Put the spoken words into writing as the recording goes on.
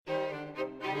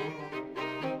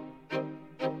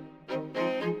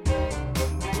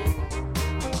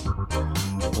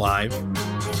Live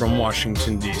from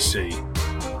Washington, D.C.,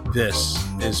 this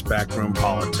is Backroom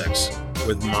Politics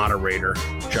with moderator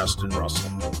Justin Russell.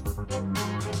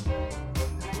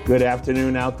 Good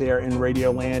afternoon out there in Radio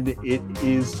Land. It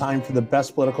is time for the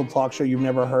best political talk show you've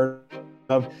never heard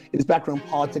of. It is Backroom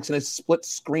Politics in a split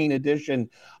screen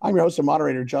edition. I'm your host and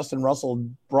moderator, Justin Russell,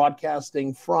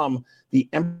 broadcasting from the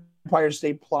Empire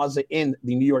State Plaza in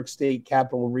the New York State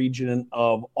capital region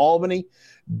of Albany.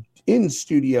 In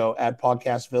studio at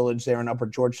Podcast Village there in Upper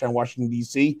Georgetown, Washington,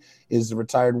 D.C. is the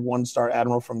retired one-star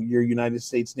admiral from your United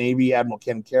States Navy, Admiral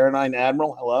Ken Carradine.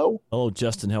 Admiral, hello. Hello,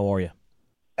 Justin. How are you?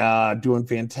 Doing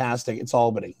fantastic. It's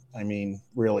Albany. I mean,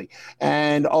 really.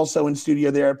 And also in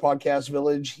studio there at Podcast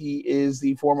Village, he is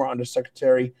the former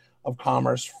Undersecretary of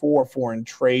Commerce for Foreign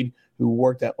Trade who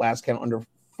worked at last count under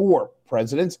 4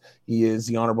 presidents. He is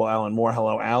the Honorable Alan Moore.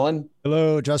 Hello, Alan.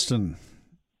 Hello, Justin.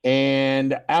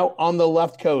 And out on the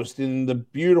left coast in the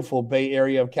beautiful Bay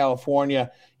Area of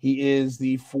California, he is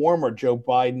the former Joe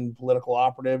Biden political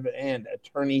operative and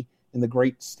attorney in the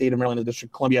great state of Maryland, the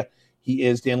District of Columbia. He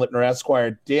is Dan Lippner,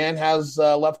 Esquire. Dan, how's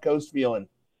left coast feeling?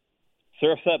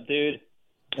 Surf's up, dude.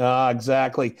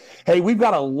 Exactly. Hey, we've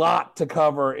got a lot to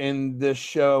cover in this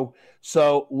show,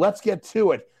 so let's get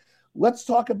to it. Let's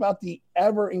talk about the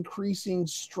ever-increasing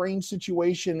strange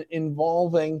situation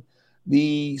involving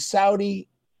the Saudi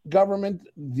government,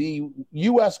 the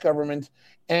U.S. government,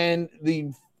 and the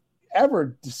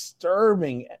ever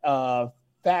disturbing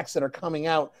facts that are coming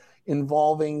out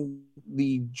involving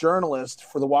the journalist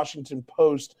for the Washington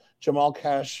Post, Jamal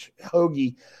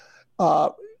Kashoggi.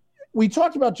 We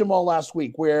talked about Jamal last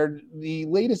week, where the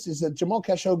latest is that Jamal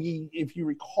Kashoggi, if you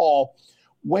recall,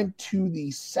 went to the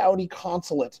Saudi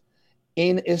consulate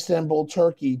in Istanbul,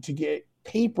 Turkey, to get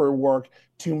paperwork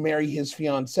to marry his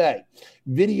fiancée.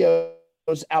 Videos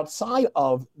outside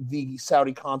of the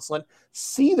Saudi consulate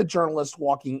see the journalist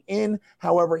walking in.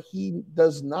 However, he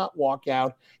does not walk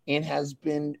out and has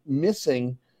been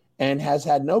missing and has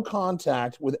had no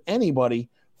contact with anybody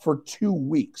for 2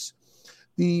 weeks.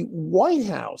 The White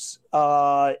House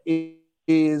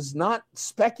is not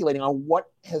speculating on what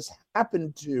has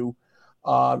happened to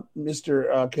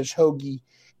Mr. Khashoggi,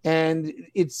 and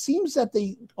it seems that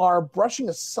they are brushing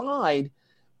aside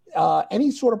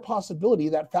any sort of possibility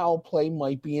that foul play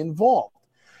might be involved.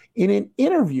 In an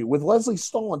interview with Leslie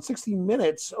Stahl on 60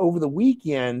 Minutes over the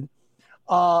weekend,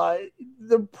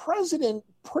 the president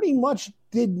pretty much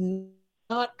did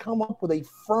not come up with a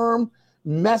firm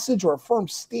message or a firm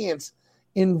stance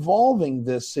involving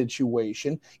this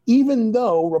situation, even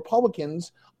though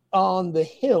Republicans on the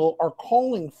Hill are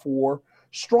calling for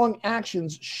strong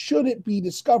actions should it be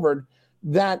discovered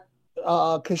that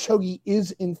Khashoggi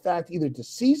is in fact either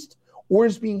deceased or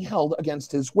is being held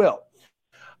against his will.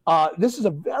 This is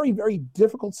a very, very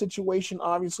difficult situation,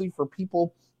 obviously, for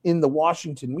people in the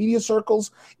Washington media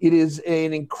circles. It is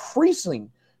an increasing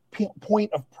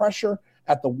point of pressure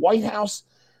at the White House.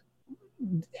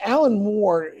 Alan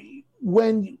Moore,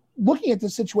 when looking at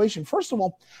this situation, first of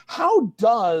all, how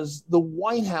does the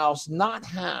White House not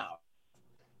have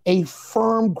a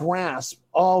firm grasp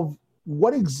of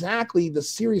what exactly the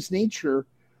serious nature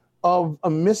of a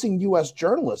missing U.S.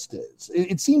 journalist is?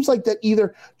 It seems like that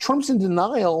either Trump's in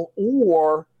denial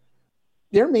or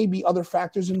there may be other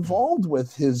factors involved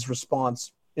with his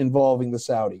response involving the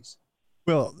Saudis.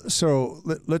 Well, so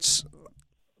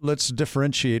let's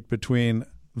differentiate between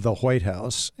the White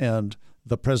House and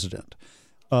the president.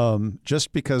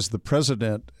 Just because the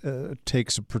president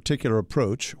takes a particular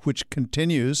approach, which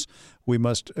continues, we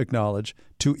must acknowledge,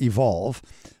 to evolve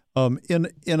in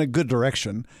a good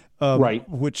direction, right?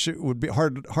 Which would be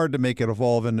hard to make it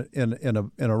evolve in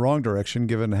a wrong direction,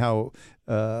 given how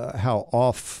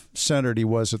off-centered he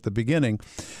was at the beginning.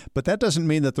 But that doesn't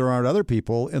mean that there aren't other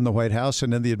people in the White House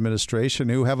and in the administration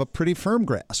who have a pretty firm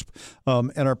grasp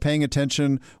and are paying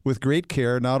attention with great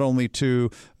care, not only to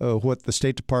what the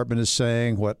State Department is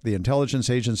saying, what the intelligence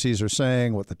agencies are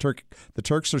saying, what the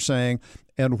Turks are saying,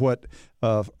 and what,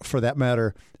 for that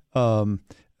matter,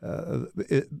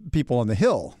 people on the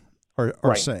Hill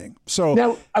are saying. So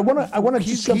now I want to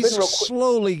just jump in real quick.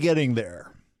 Slowly getting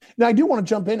there. Now I do want to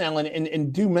jump in, Alan,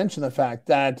 and do mention the fact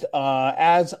that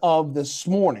as of this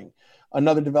morning,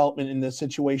 another development in this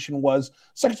situation was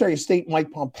Secretary of State Mike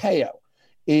Pompeo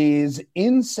is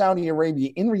in Saudi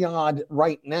Arabia, in Riyadh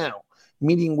right now,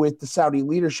 meeting with the Saudi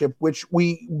leadership, which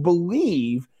we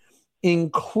believe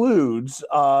includes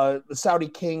the Saudi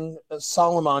King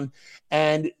Salman.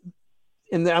 And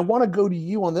I want to go to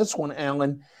you on this one,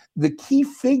 Alan. The key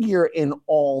figure in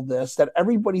all this that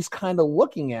everybody's kind of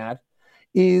looking at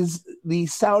is the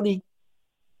Saudi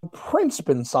Prince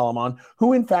bin Salman,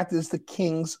 who in fact is the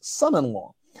king's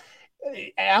son-in-law.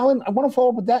 Alan, I want to follow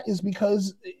up with that is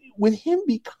because with him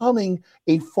becoming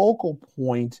a focal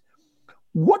point,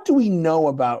 what do we know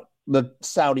about the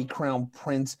Saudi crown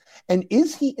prince? And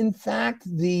is he, in fact,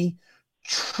 the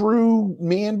true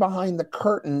man behind the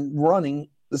curtain running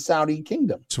the Saudi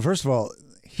kingdom? So first of all,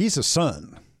 he's a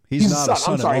son. He's not a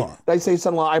son-in-law. I'm sorry. Did I say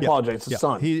son-in-law? I apologize. It's a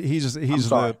son. He's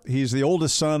the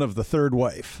oldest son of the third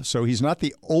wife. So he's not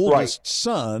the oldest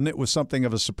son. It was something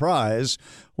of a surprise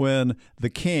when the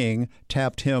king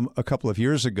tapped him a couple of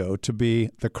years ago to be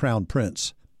the crown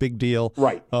prince. Big deal.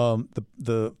 Right. In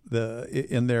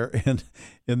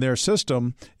their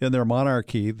system, in their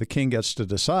monarchy, the king gets to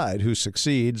decide who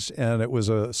succeeds, and it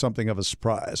was something of a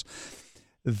surprise.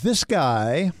 This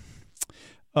guy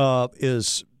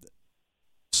is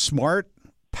smart,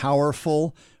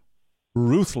 powerful,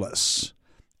 ruthless,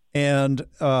 and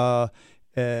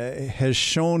has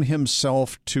shown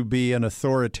himself to be an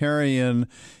authoritarian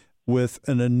with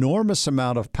an enormous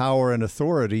amount of power and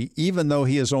authority, even though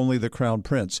he is only the crown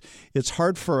prince. It's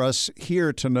hard for us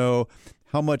here to know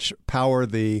how much power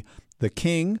the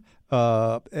king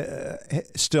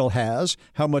still has,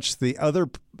 how much the other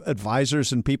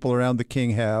advisors and people around the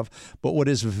king have. But what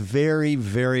is very,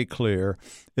 very clear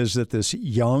is that this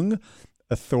young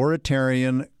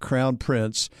authoritarian crown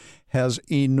prince has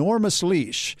enormous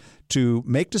leash to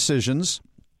make decisions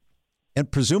and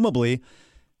presumably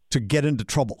to get into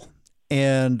trouble.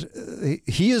 And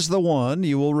he is the one,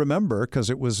 you will remember, because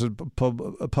it was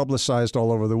publicized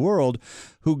all over the world,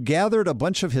 who gathered a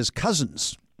bunch of his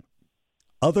cousins,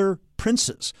 other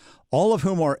princes, all of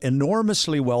whom are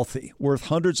enormously wealthy, worth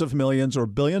hundreds of millions or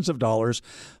billions of dollars,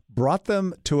 brought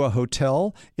them to a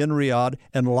hotel in Riyadh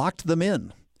and locked them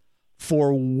in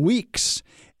for weeks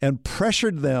and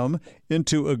pressured them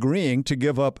into agreeing to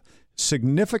give up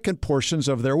significant portions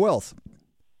of their wealth.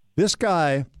 This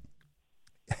guy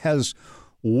has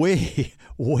way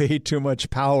too much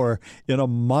power in a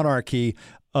monarchy.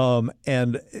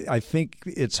 And I think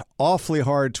it's awfully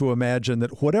hard to imagine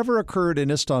that whatever occurred in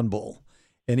Istanbul,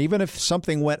 and even if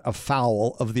something went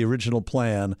afoul of the original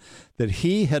plan, that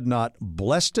he had not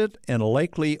blessed it and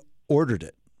likely ordered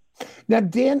it. Now,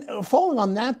 Dan, following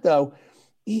on that, though,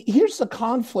 here's the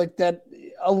conflict that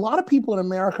a lot of people in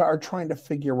America are trying to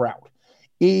figure out,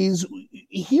 is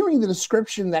hearing the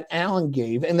description that Alan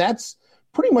gave, and that's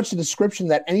pretty much the description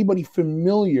that anybody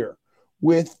familiar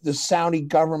with the Saudi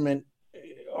government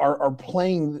are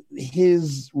playing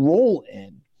his role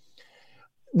in.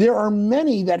 There are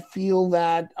many that feel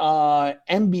that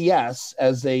MBS,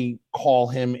 as they call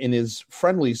him in his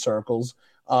friendly circles,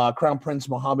 Crown Prince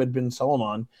Mohammed bin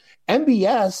Salman,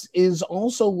 MBS is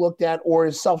also looked at or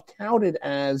is self-touted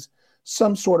as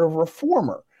some sort of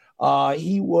reformer.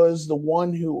 He was the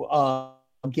one who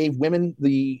gave women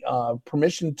the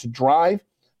permission to drive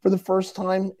for the first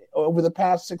time over the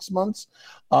past 6 months.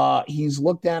 He's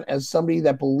looked at as somebody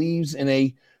that believes in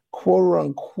a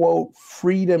quote-unquote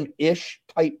freedom-ish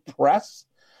type press.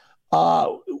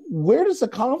 Where does the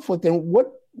conflict and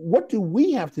what do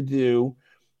we have to do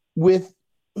with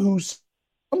who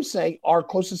some say our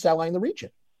closest ally in the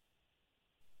region?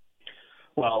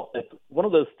 Well, it's one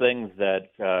of those things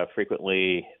that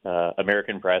frequently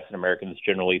American press and Americans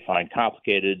generally find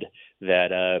complicated,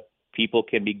 that people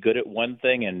can be good at one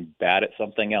thing and bad at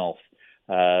something else.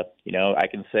 I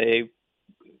can say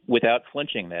without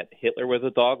flinching that Hitler was a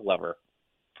dog lover.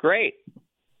 Great.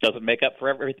 Doesn't make up for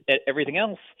everything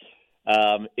else.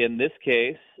 In this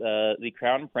case, the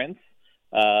Crown Prince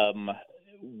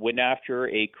went after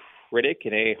a critic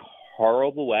in a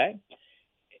horrible way.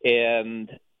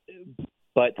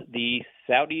 But the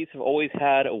Saudis have always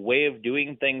had a way of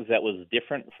doing things that was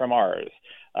different from ours.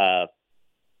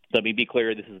 Let me be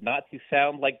clear, this is not to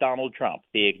sound like Donald Trump.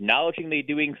 The acknowledging they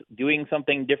doing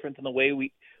something different than the way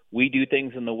we do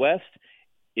things in the West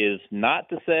is not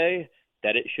to say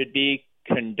that it should be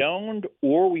condoned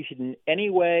or we should in any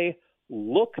way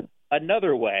look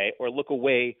another way or look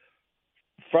away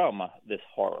from this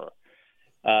horror.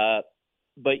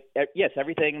 But yes,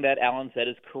 everything that Alan said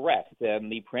is correct, and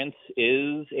the prince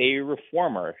is a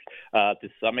reformer. To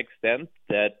some extent,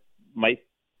 that might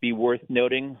be worth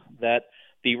noting that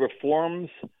the reforms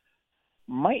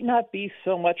might not be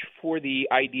so much for the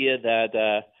idea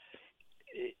that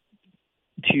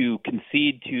to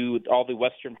concede to all the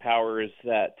Western powers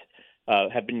that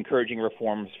have been encouraging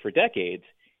reforms for decades.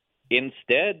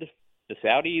 Instead, the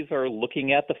Saudis are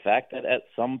looking at the fact that at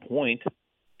some point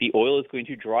the oil is going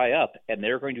to dry up, and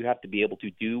they're going to have to be able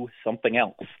to do something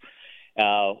else.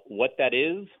 What that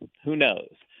is, who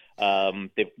knows?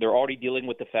 They're already dealing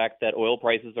with the fact that oil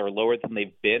prices are lower than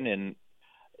they've been in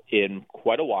in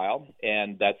quite a while,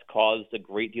 and that's caused a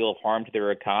great deal of harm to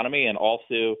their economy, and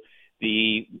also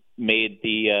made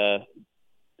the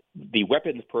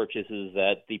weapons purchases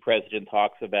that the president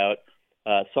talks about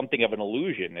something of an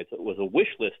illusion. It was a wish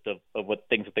list of what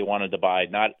things that they wanted to buy,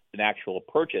 not an actual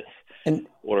purchase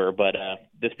order. But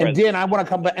this and Dan, I want to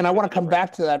come back, and I want to come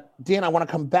back to that. Dan, I want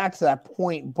to come back to that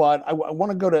point, but I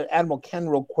want to go to Admiral Ken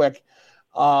real quick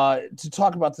to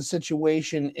talk about the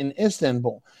situation in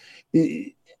Istanbul.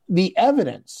 The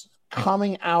evidence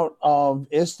coming out of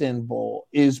Istanbul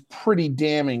is pretty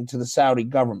damning to the Saudi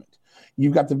government.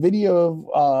 You've got the video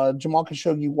of Jamal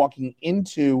Kashoggi walking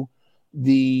into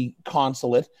the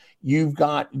consulate. You've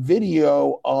got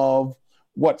video of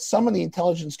what some of the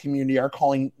intelligence community are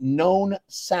calling known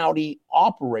Saudi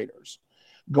operators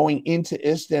going into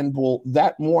Istanbul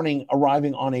that morning,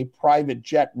 arriving on a private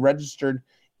jet registered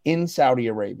in Saudi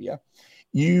Arabia.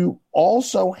 You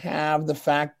also have the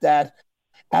fact that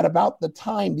at about the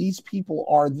time these people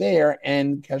are there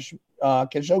and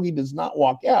Khashoggi does not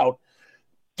walk out,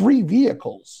 3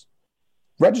 vehicles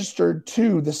registered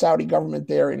to the Saudi government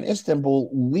there in Istanbul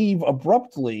leave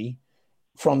abruptly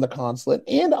from the consulate.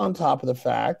 And on top of the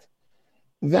fact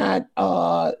that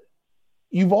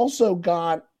you've also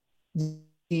got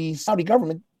the Saudi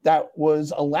government that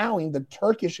was allowing the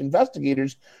Turkish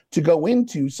investigators to go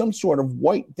into some sort of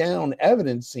wiped down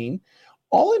evidence scene.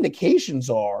 All indications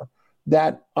are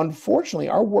that, unfortunately,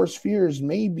 our worst fears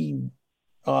may be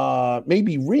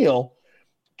real.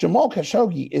 Jamal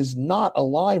Khashoggi is not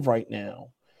alive right now,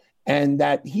 and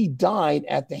that he died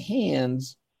at the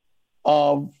hands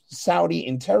of Saudi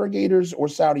interrogators or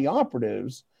Saudi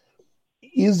operatives.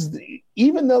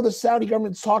 Even though the Saudi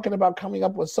government's talking about coming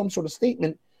up with some sort of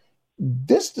statement,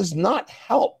 this does not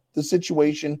help the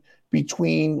situation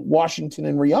between Washington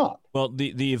and Riyadh. Well,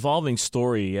 the evolving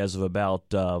story as of about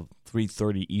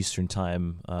 3:30 Eastern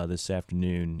time this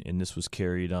afternoon, and this was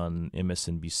carried on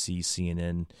MSNBC,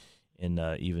 CNN, and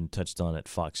even touched on at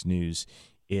Fox News,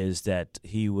 is that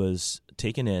he was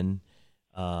taken in,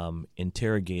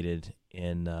 interrogated,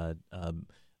 and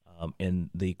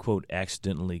they, quote,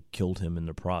 accidentally killed him in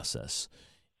the process.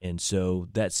 And so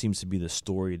that seems to be the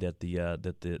story that the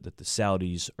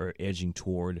Saudis are edging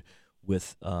toward,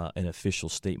 with an official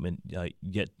statement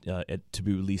yet to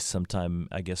be released sometime,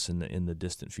 I guess, in the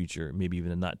distant future, maybe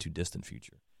even a not too distant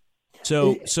future.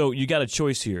 So you got a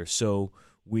choice here. So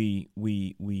we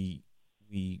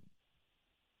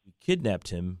kidnapped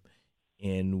him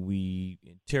and we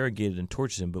interrogated and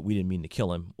tortured him, but we didn't mean to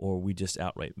kill him, or we just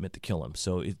outright meant to kill him.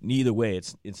 So either way,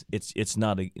 it's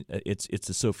not a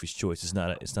Sophie's choice. It's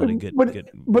not a good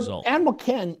result. But Admiral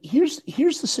Ken, here's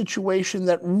the situation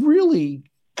that really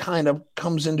kind of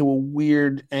comes into a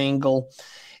weird angle,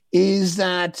 is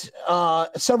that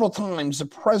several times the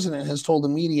president has told the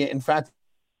media, in fact,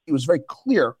 he was very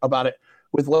clear about it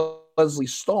with Leslie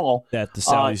Stahl, that the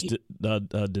Saudis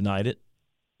denied it.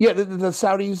 Yeah, the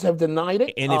Saudis have denied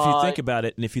it. And if you think about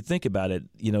it,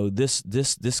 you know, this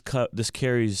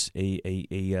carries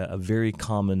a very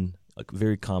common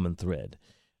thread.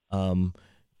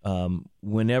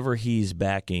 Whenever he's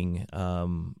backing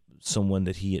someone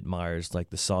that he admires, like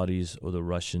the Saudis or the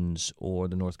Russians or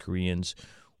the North Koreans,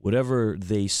 whatever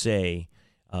they say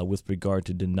with regard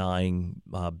to denying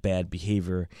bad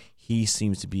behavior, he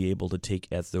seems to be able to take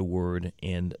at their word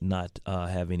and not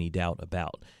have any doubt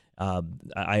about.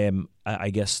 I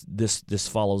guess this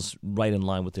follows right in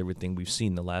line with everything we've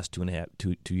seen the last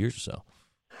 2 years or so.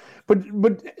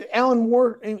 But Alan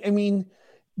Ward, I mean,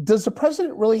 does the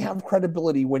president really have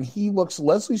credibility when he looks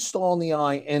Leslie Stahl in the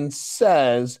eye and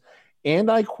says,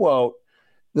 and I quote,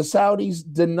 "The Saudis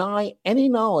deny any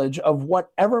knowledge of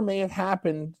whatever may have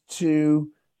happened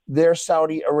to their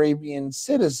Saudi Arabian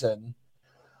citizen"?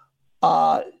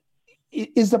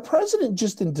 Is the president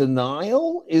just in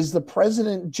denial? Is the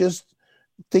president just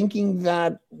thinking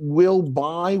that we'll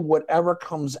buy whatever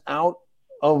comes out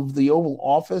of the Oval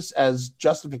Office as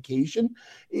justification?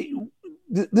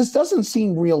 This doesn't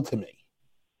seem real to me.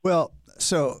 Well,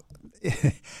 so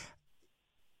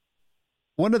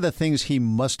one of the things he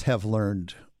must have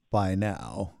learned by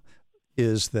now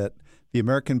is that the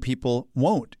American people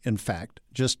won't, in fact,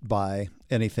 just buy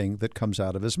anything that comes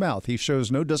out of his mouth. He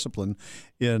shows no discipline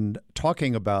in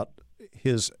talking about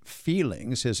his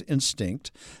feelings, his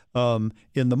instinct in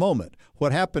the moment.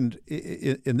 What happened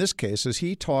in this case is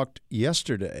he talked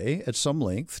yesterday at some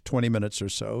length, 20 minutes or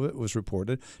so, it was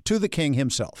reported, to the king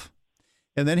himself.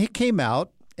 And then he came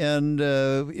out, and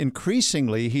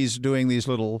increasingly he's doing these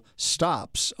little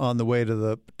stops on the way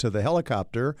to the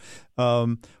helicopter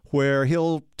where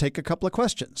he'll take a couple of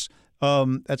questions.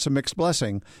 That's a mixed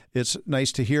blessing. It's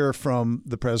nice to hear from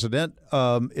the president.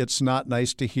 It's not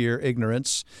nice to hear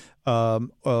ignorance,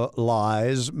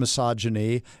 lies,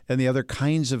 misogyny, and the other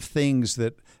kinds of things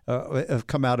that have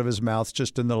come out of his mouth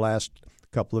just in the last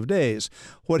couple of days.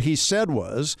 What he said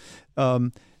was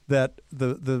that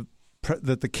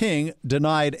the king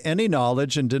denied any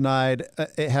knowledge and denied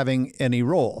having any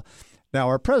role. Now,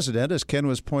 our president, as Ken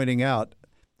was pointing out,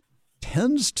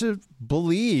 tends to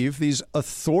believe these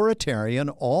authoritarian,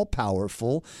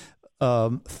 all-powerful,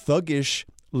 thuggish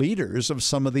leaders of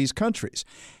some of these countries.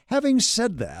 Having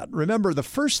said that, remember the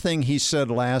first thing he said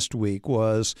last week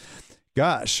was,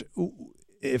 gosh,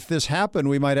 if this happened,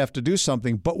 we might have to do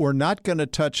something, but we're not going to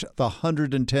touch the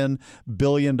 $110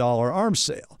 billion arms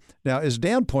sale. Now, as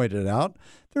Dan pointed out,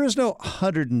 there is no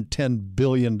 $110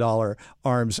 billion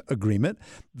arms agreement.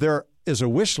 There is a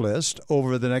wish list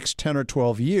over the next 10 or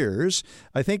 12 years.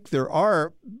 I think there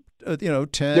are, 10,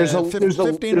 there's a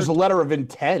 15 there's a letter of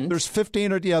intent. There's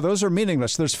 15 or, those are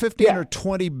meaningless. There's 15 or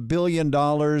 $20 billion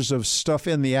of stuff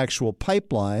in the actual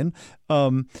pipeline.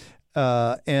 And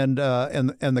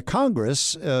the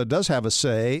Congress does have a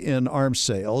say in arms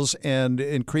sales, and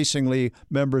increasingly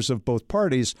members of both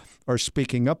parties are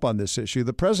speaking up on this issue.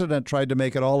 The president tried to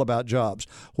make it all about jobs.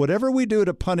 Whatever we do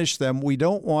to punish them, we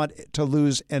don't want to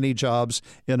lose any jobs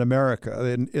in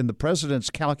America. In the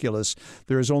president's calculus,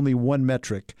 there is only one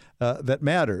metric that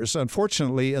matters.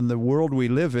 Unfortunately, in the world we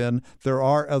live in, there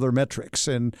are other metrics,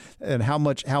 and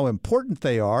how important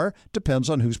they are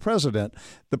depends on who's president.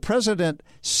 The president,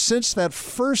 since that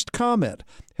first comment,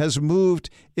 has moved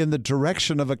in the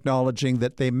direction of acknowledging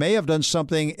that they may have done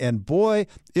something, and boy,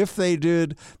 if they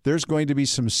did, there's going to be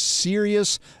some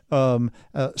serious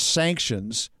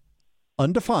sanctions,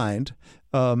 undefined.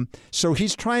 So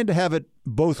he's trying to have it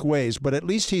both ways, but at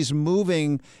least he's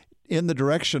moving in the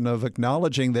direction of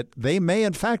acknowledging that they may,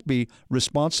 in fact, be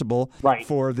responsible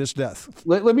for this death.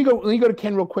 Let me go to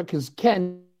Ken real quick, because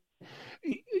Ken,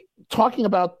 talking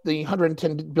about the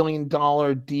 $110 billion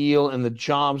deal and the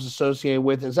jobs associated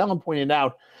with, as Ellen pointed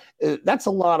out, that's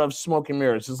a lot of smoke and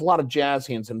mirrors. There's a lot of jazz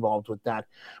hands involved with that.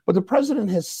 But the president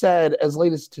has said, as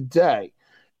late as today,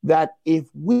 that if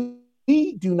we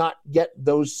do not get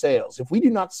those sales, if we do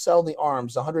not sell the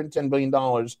arms, $110 billion,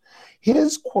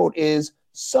 his quote is,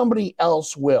 somebody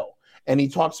else will. And he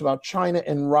talks about China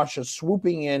and Russia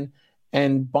swooping in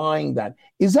and buying that.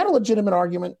 Is that a legitimate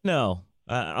argument? No.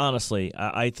 Honestly,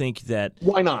 I think that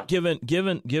why not? Given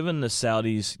the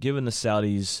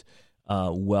Saudis'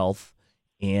 wealth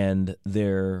and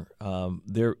their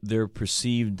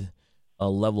perceived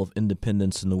level of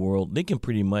independence in the world, they can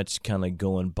pretty much kind of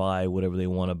go and buy whatever they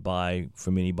want to buy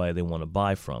from anybody they want to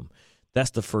buy from.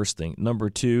 That's the first thing. Number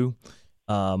two,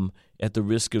 at the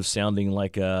risk of sounding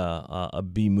like a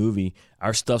B movie,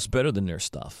 our stuff's better than their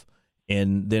stuff.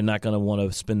 And they're not going to want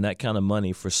to spend that kind of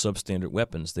money for substandard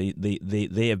weapons. They've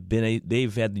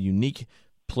had the unique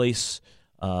place,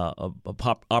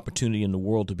 opportunity in the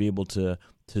world to be able to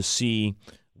see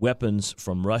weapons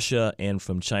from Russia and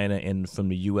from China and from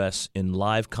the U.S. in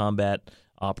live combat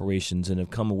operations, and have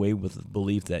come away with the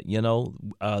belief that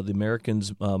the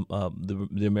Americans,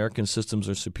 the American systems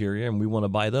are superior, and we want to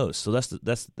buy those. So that's the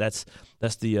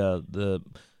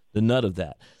nut of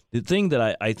that. The thing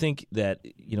that I think that,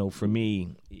 for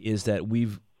me, is that we're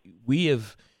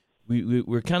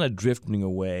kind of drifting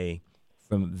away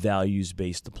from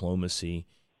values-based diplomacy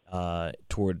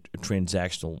toward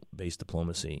transactional-based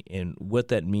diplomacy. And what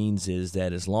that means is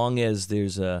that as long as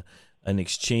there's an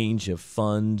exchange of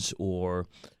funds or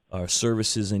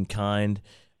services in kind,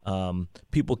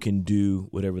 people can do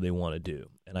whatever they want to do.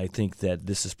 And I think that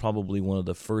this is probably one of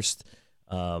the first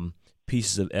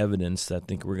pieces of evidence that I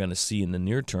think we're going to see in the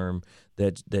near term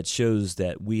that shows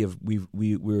that we're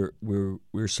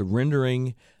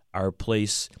surrendering our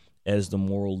place as the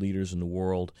moral leaders in the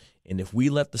world. And if we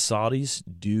let the Saudis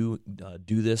do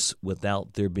this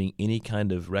without there being any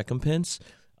kind of recompense,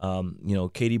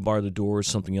 Katie bar the door,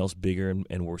 something else bigger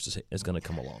and worse is going to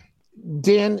come along.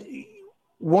 Dan,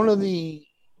 one of the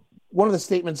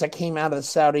statements that came out of the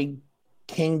Saudi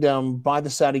kingdom by the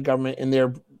Saudi government in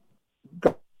their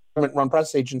government-run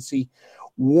press agency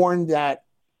warned that,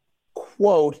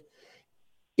 quote,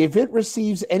 if it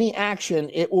receives any action,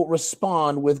 it will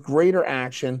respond with greater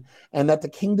action, and that the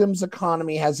kingdom's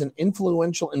economy has an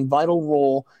influential and vital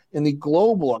role in the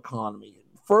global economy.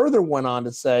 Further went on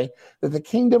to say that the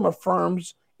kingdom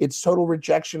affirms its total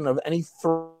rejection of any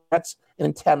threats and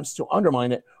attempts to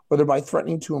undermine it, whether by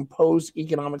threatening to impose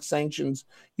economic sanctions,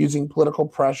 using political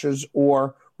pressures,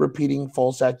 or repeating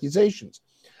false accusations.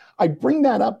 I bring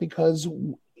that up because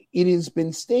it has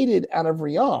been stated out of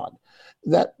Riyadh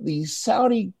that the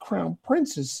Saudi crown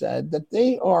prince has said that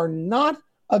they are not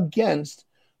against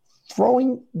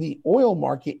throwing the oil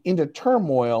market into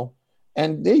turmoil.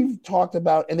 And they've talked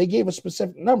about, and they gave a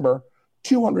specific number,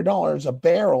 $200 a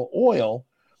barrel oil.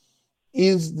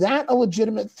 Is that a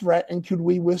legitimate threat? And could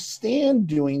we withstand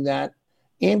doing that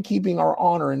and keeping our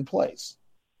honor in place?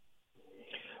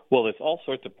 Well, there's all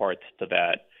sorts of parts to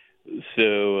that.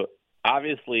 So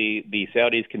obviously the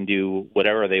Saudis can do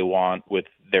whatever they want with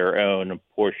their own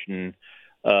portion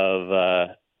of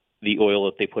the oil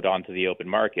that they put onto the open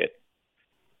market.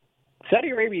 Saudi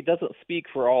Arabia doesn't speak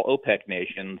for all OPEC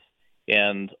nations,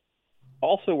 and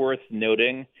also worth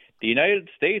noting, the United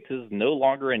States is no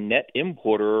longer a net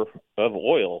importer of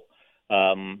oil.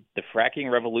 The fracking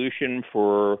revolution,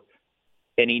 for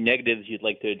any negatives you'd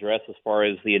like to address as far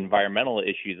as the environmental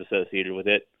issues associated with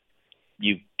it,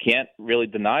 you can't really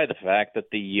deny the fact that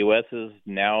the U.S. is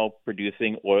now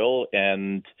producing oil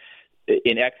and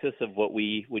in excess of what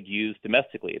we would use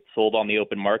domestically. It's sold on the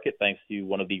open market thanks to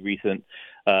one of the recent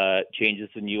changes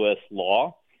in U.S.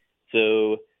 law.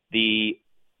 So the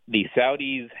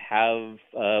Saudis have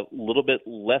a little bit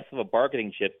less of a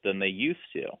bargaining chip than they used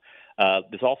to.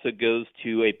 This also goes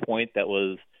to a point that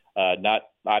was I'm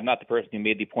not the person who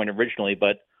made the point originally,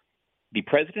 but the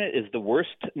president is the worst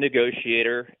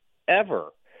negotiator ever.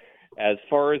 As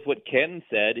far as what Ken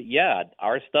said, yeah,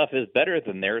 our stuff is better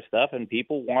than their stuff, and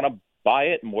people want to buy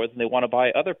it more than they want to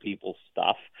buy other people's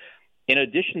stuff. In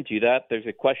addition to that, there's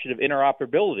a question of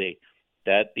interoperability,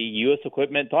 that the U.S.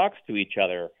 equipment talks to each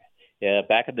other.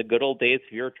 Back in the good old days,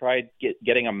 if you ever tried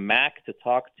getting a Mac to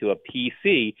talk to a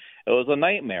PC, it was a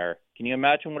nightmare. Can you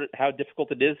imagine how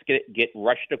difficult it is to get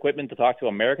Russian equipment to talk to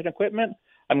American equipment?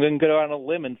 I'm going to go on a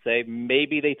limb and say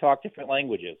maybe they talk different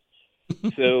languages.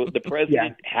 So the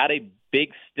president had a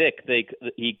big stick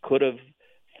he could have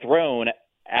thrown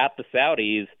at the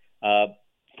Saudis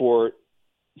for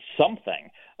something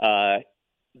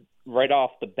right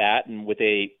off the bat, and with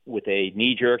a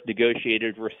knee-jerk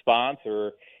negotiated response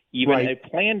or even a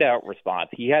planned-out response.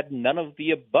 He had none of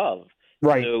the above.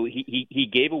 Right. So he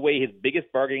gave away his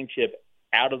biggest bargaining chip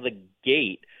out of the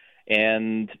gate,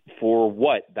 and for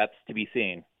what? That's to be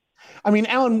seen. I mean,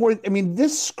 Alan Moore,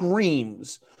 this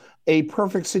screams a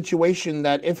perfect situation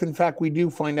that if, in fact, we do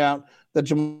find out that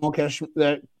Jamal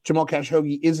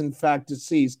Kashoggi is, in fact,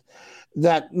 deceased,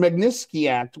 that Magnitsky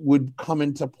Act would come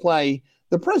into play.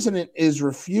 The president is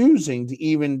refusing to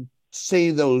even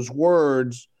say those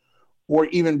words or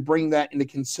even bring that into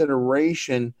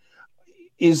consideration.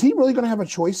 Is he really going to have a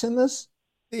choice in this?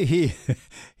 He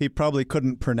probably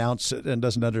couldn't pronounce it and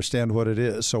doesn't understand what it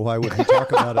is, so why would he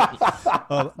talk about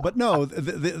it? But no,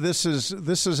 this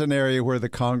is an area where the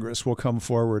Congress will come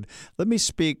forward. Let me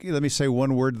say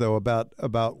one word though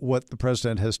about what the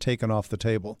president has taken off the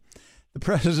table. The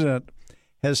president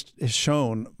has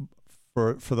shown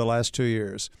for the last 2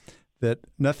 years that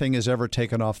nothing is ever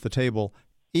taken off the table,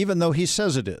 even though he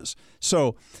says it is.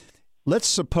 So let's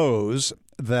suppose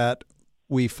that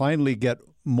we finally get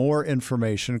more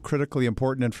information, critically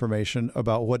important information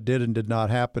about what did and did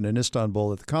not happen in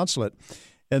Istanbul at the consulate,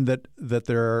 and that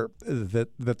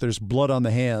there's blood on the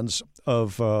hands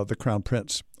of the Crown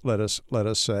Prince. Let us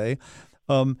say,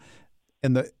 and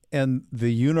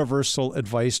the universal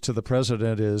advice to the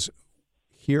president is,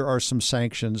 here are some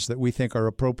sanctions that we think are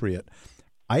appropriate.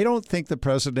 I don't think the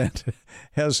president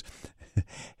has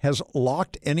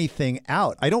locked anything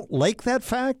out. I don't like that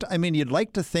fact. I mean, you'd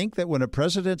like to think that when a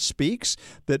president speaks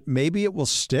that maybe it will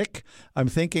stick. I'm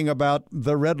thinking about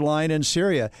the red line in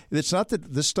Syria. It's not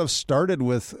that this stuff started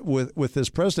with this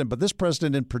president, but this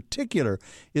president in particular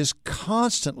is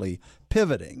constantly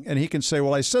pivoting. And he can say,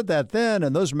 well, I said that then,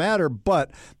 and those matter,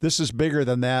 but this is bigger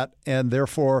than that, and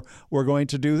therefore we're going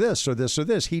to do this or this or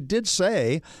this. He did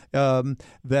say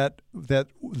that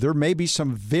there may be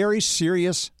some very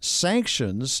serious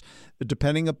sanctions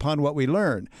depending upon what we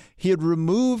learn. He had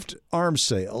removed arms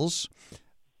sales,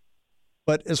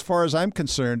 but as far as I'm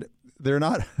concerned, they're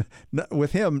not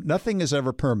with him. Nothing is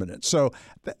ever permanent. So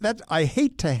that I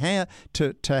hate to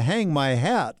hang my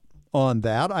hat on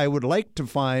that. I would like to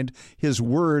find his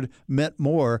word meant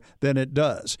more than it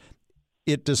does.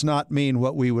 It does not mean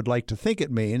what we would like to think it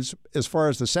means. As far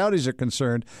as the Saudis are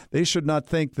concerned, they should not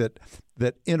think that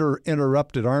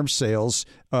interrupted arms sales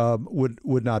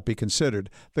would not be considered.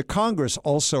 The Congress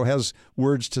also has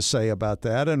words to say about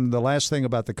that. And the last thing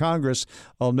about the Congress,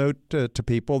 I'll note to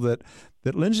people that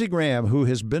Lindsey Graham, who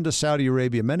has been to Saudi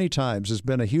Arabia many times, has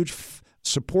been a huge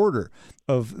supporter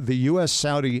of the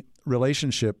U.S.-Saudi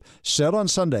relationship, said on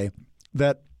Sunday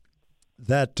that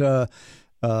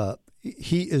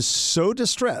he is so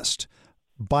distressed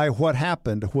by what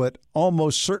happened, what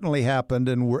almost certainly happened,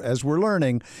 and as we're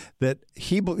learning, that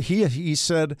he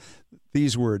said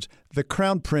these words: the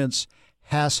Crown Prince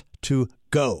has to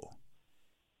go.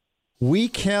 We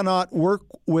cannot work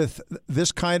with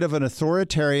this kind of an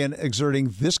authoritarian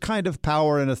exerting this kind of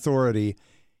power and authority.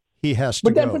 He has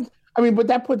to go. But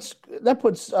that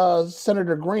puts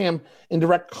Senator Graham in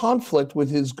direct conflict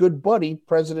with his good buddy,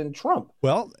 President Trump.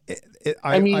 Well,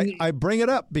 I bring it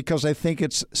up because I think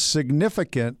it's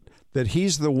significant that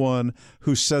he's the one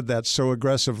who said that so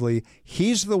aggressively.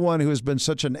 He's the one who has been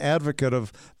such an advocate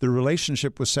of the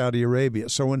relationship with Saudi Arabia.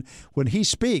 So when he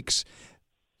speaks,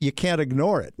 you can't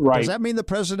ignore it. Right. Does that mean the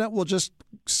president will just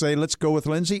say, let's go with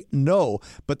Lindsey? No,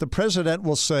 but the president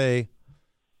will say,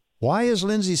 why is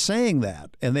Lindsey saying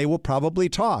that? And they will probably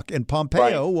talk. And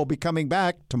Pompeo will be coming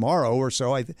back tomorrow or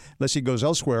so, unless he goes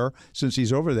elsewhere since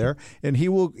he's over there. And he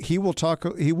will talk.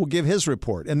 He will give his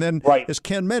report. And then, as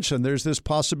Ken mentioned, there's this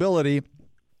possibility.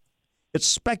 It's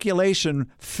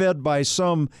speculation fed by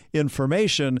some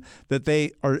information that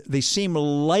they seem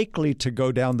likely to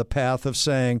go down the path of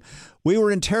saying, we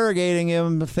were interrogating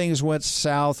him, things went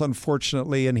south,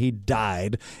 unfortunately, and he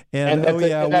died. And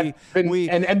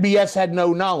MBS had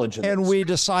no knowledge of and this. We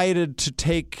decided to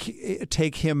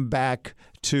take him back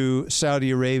to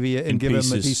Saudi Arabia and give him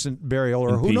a decent burial,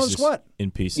 or who knows what.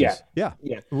 In pieces. Yeah.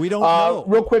 We don't know.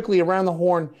 Real quickly, around the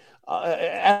horn,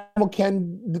 Admiral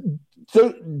Ken,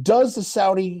 so does the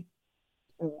Saudi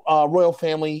royal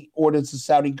family or does the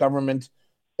Saudi government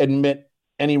admit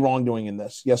any wrongdoing in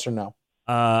this? Yes or no?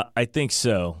 I think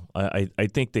so. I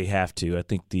think they have to. I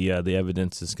think the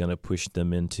evidence is going to push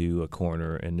them into a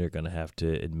corner, and they're going to have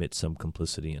to admit some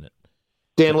complicity in it.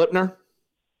 Dan Lipner?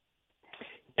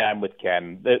 Yeah, I'm with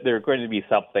Ken. There's going to be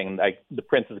something like the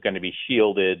prince is going to be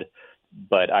shielded,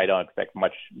 but I don't expect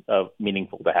much of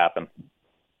meaningful to happen.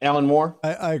 Alan Moore?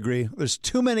 I agree. There's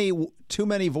too many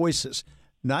voices.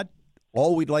 Not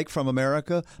all we'd like from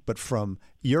America, but from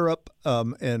Europe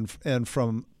and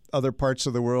from other parts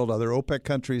of the world, other OPEC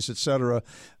countries, et cetera.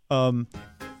 And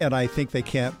I think they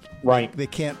can't. Right. They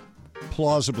can't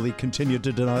plausibly continue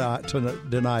to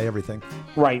deny everything.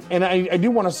 Right. And I do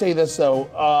want to say this,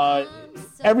 though.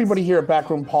 Everybody here at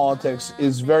Backroom Politics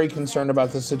is very concerned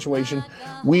about this situation.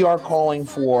 We are calling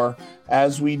for,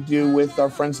 as we do with our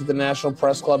friends at the National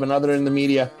Press Club and other in the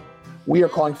media, we are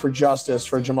calling for justice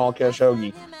for Jamal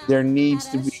Kashoggi. There needs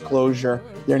to be closure.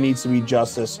 There needs to be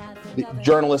justice. The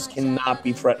journalists cannot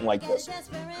be threatened like this.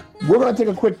 We're going to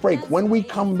take a quick break. When we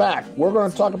come back, we're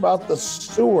going to talk about the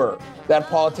sewer that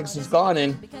politics has gone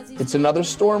in. It's another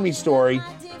Stormy story.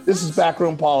 This is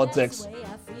Backroom Politics.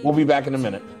 We'll be back in a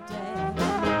minute.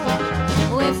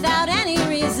 Without any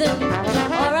reason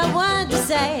or a word to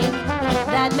say,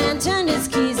 that man turned his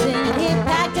keys in, he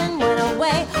packed and went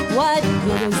away. What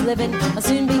good is living? I'll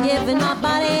soon be giving my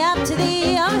body up to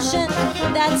the ocean.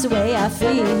 That's the way I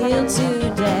feel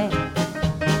today.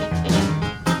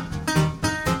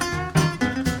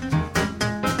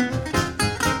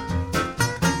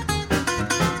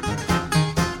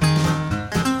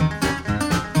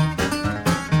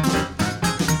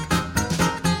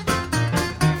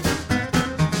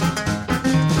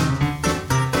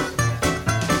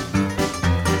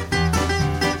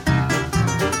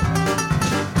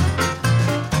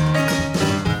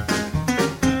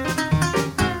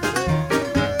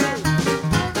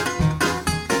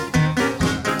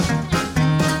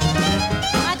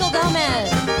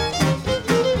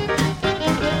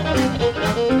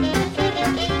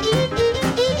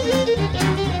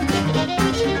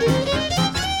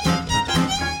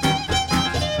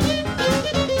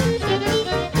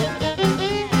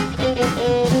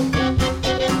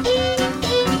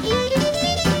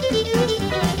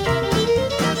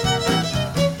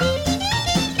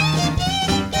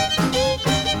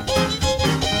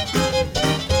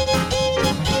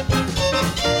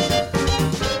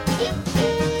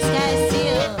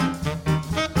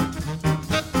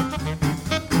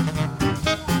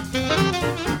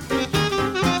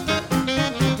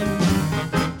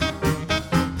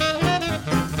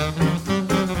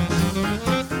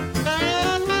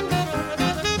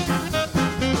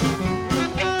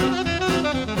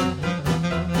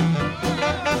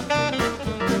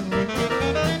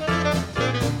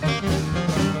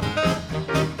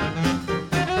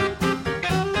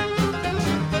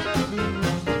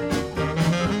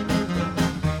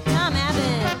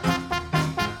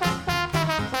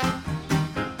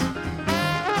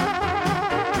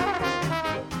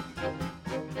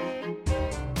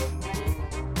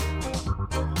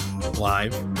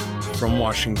 Live from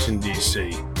Washington,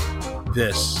 D.C.,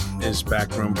 this is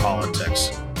Backroom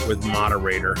Politics with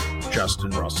moderator Justin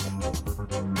Russell.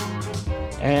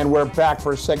 And we're back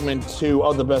for segment 2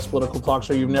 of the best political talk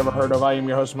show you've never heard of. I am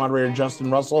your host, moderator Justin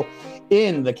Russell,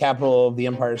 in the capital of the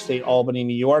Empire State, Albany,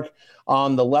 New York.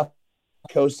 On the left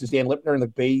coast is Dan Lipner in the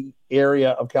Bay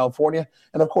Area of California.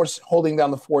 And, of course, holding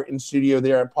down the fort in studio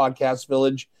there at Podcast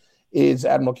Village is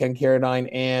Admiral Ken Carradine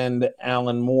and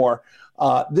Alan Moore.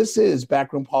 This is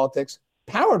Backroom Politics,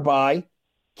 powered by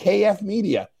KF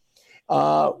Media.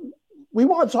 We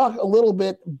want to talk a little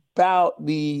bit about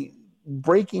the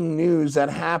breaking news that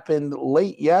happened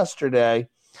late yesterday.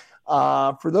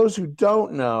 For those who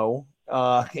don't know,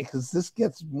 because this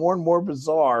gets more and more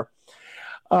bizarre,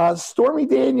 Stormy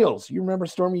Daniels, you remember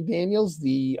Stormy Daniels,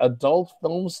 the adult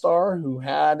film star who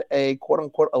had a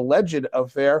quote-unquote alleged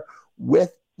affair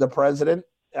with the president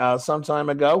some time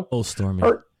ago. Oh, Stormy.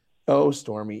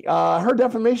 Stormy. Her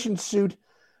defamation suit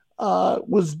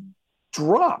was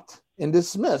dropped and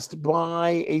dismissed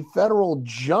by a federal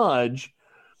judge.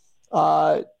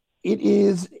 It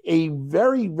is a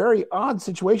very, very odd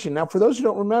situation. Now, for those who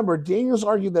don't remember, Daniels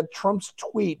argued that Trump's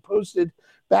tweet posted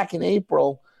back in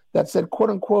April that said, quote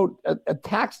unquote,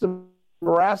 attacks the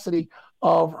veracity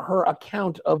of her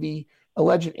account of the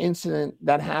alleged incident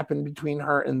that happened between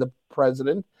her and the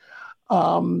president.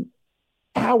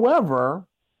 However,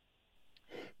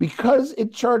 because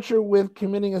it charged her with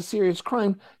committing a serious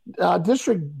crime,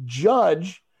 District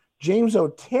Judge James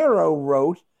Otero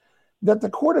wrote that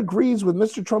the court agrees with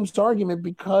Mr. Trump's argument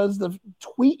because the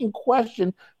tweet in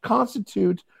question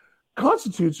constitutes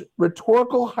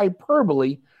rhetorical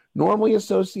hyperbole normally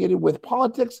associated with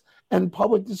politics and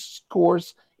public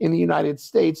discourse in the United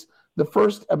States. The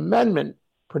First Amendment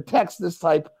protects this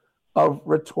type of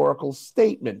rhetorical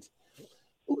statement.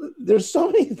 There's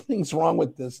so many things wrong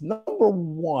with this. Number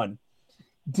one,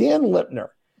 Dan Lipner.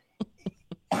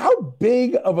 How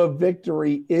big of a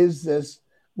victory is this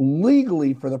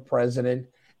legally for the president?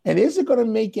 And is it going to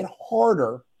make it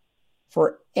harder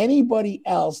for anybody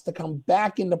else to come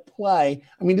back into play?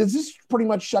 I mean, does this pretty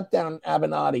much shut down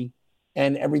Avenatti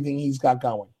and everything he's got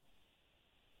going?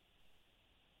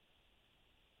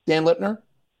 Dan Lipner?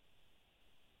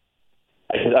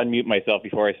 I should unmute myself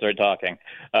before I start talking.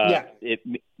 Yeah.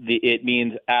 It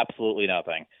means absolutely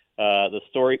nothing. The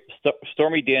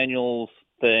Stormy Daniels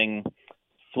thing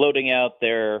floating out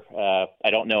there, I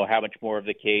don't know how much more of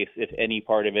the case, if any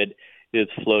part of it, is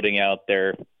floating out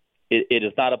there. It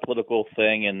is not a political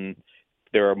thing, and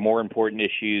there are more important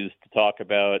issues to talk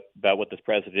about what this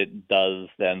president does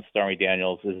than Stormy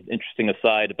Daniels. There's an interesting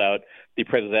aside about the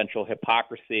presidential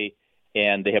hypocrisy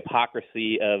and the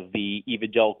hypocrisy of the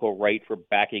evangelical right for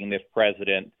backing this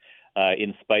president,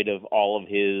 in spite of all of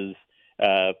his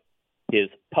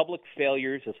public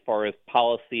failures as far as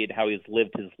policy and how he's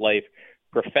lived his life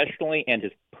professionally, and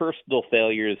his personal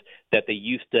failures that they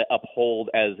used to uphold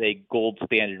as a gold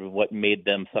standard of what made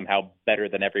them somehow better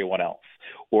than everyone else,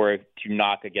 or to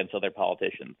knock against other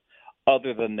politicians.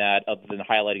 Other than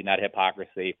highlighting that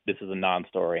hypocrisy, this is a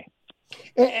non-story.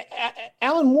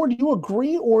 Alan Moore, do you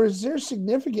agree, or is there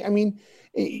significant? I mean,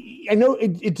 I know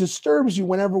it disturbs you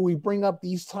whenever we bring up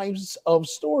these types of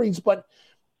stories, but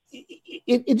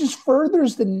it just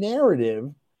furthers the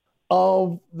narrative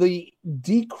of the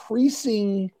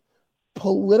decreasing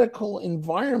political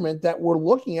environment that we're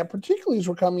looking at, particularly as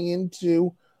we're coming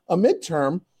into a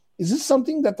midterm. Is this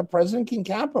something that the president can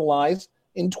capitalize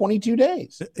in 22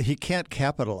 daws? He can't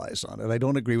capitalize on it. I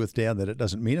don't agree with Dan that it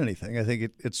doesn't mean anything. I think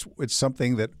it's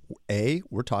something that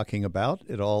we're talking about.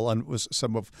 It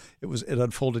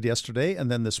unfolded yesterday and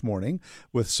then this morning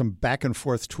with some back and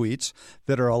forth tweets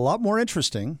that are a lot more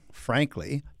interesting,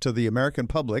 frankly, to the American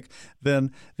public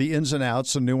than the ins and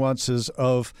outs and nuances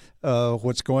of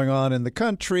what's going on in the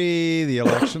country, the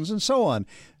elections, and so on.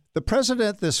 The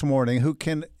president this morning,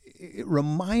 it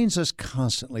reminds us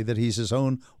constantly that he's his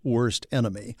own worst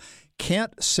enemy,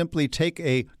 can't simply take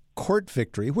a court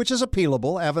victory, which is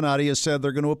appealable. Avenatti has said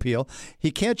they're going to appeal.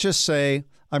 He can't just say,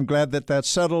 I'm glad that that's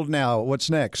settled now. What's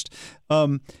next?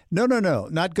 No,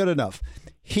 not good enough.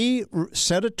 He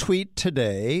sent a tweet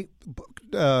today,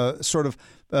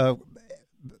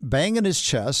 banging his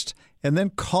chest and then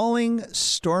calling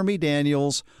Stormy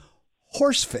Daniels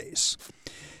horseface.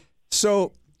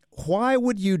 So why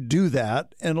would you do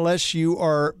that unless you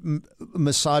are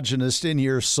misogynist in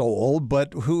your soul?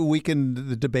 But we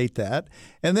can debate that.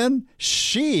 And then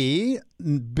she,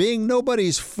 being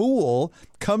nobody's fool,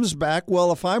 comes back,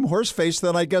 well, if I'm horseface,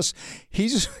 then I guess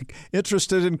he's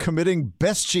interested in committing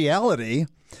bestiality.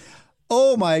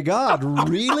 Oh, my God,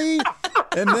 really?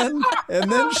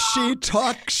 and then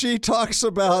she talks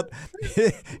about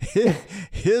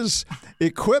his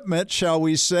equipment, shall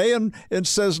we say, and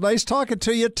says, "Nice talking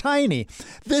to you, Tiny."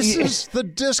 This is the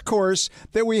discourse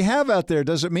that we have out there.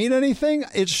 Does it mean anything?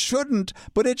 It shouldn't,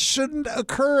 but it shouldn't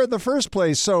occur in the first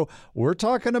place. So we're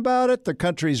talking about it. The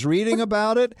country's reading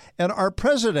about it, and our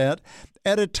president,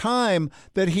 at a time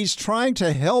that he's trying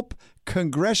to help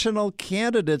congressional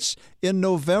candidates in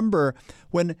November,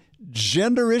 when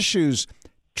gender issues,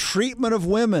 treatment of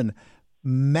women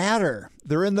matter.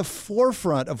 They're in the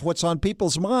forefront of what's on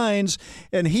people's minds,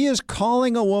 and he is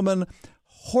calling a woman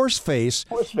horseface.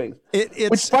 Horseface.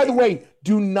 Which, by the way,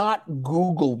 do not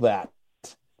Google that.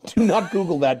 Do not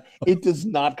Google that. It does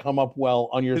not come up well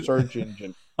on your search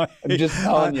engine. I'm just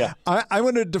telling you. I'm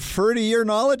going to defer to your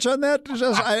knowledge on that.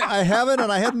 I haven't,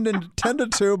 and I hadn't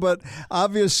intended to, but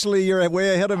obviously you're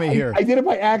way ahead of me here. I did it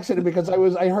by accident because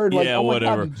I heard like, oh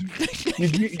whatever. God,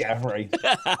 yeah, right.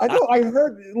 I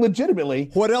heard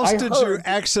legitimately. What else did you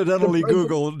accidentally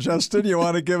Google, Justin? You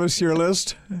want to give us your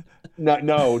list?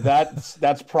 No,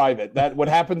 that's private. That what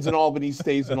happens in Albany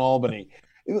stays in Albany.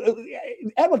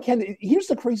 Emma, Ken, here's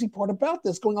the crazy part about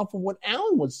this, going off of what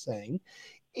Alan was saying,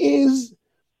 is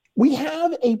we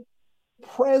have a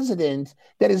president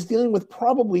that is dealing with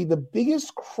probably the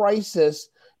biggest crisis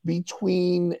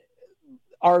between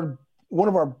one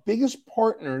of our biggest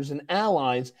partners and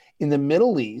allies in the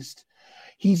Middle East.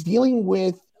 He's dealing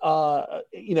with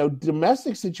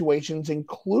domestic situations,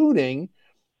 including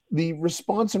the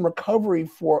response and recovery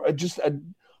for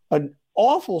an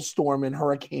awful storm in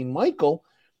Hurricane Michael.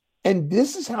 And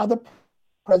this is how the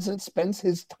president spends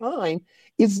his time.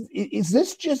 Is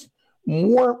this just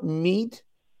more meat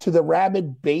to the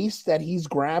rabid base that he's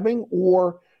grabbing,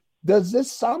 or does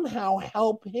this somehow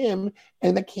help him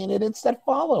and the candidates that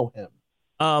follow him?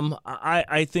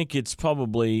 I think it's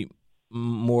probably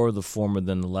more the former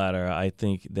than the latter. I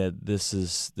think that this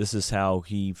is how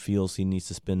he feels he needs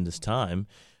to spend his time.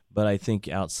 But I think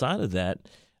outside of that,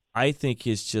 I think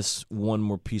it's just one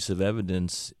more piece of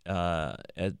evidence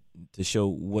to show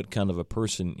what kind of a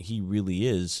person he really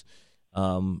is.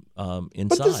 Inside.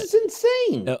 But this is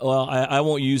insane. Well, I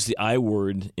won't use the I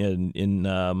word in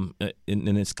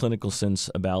its clinical sense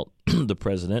about the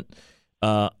president.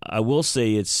 I will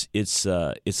say it's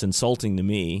insulting to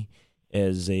me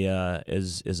as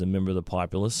a member of the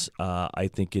populace. I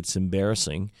think it's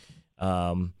embarrassing.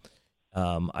 I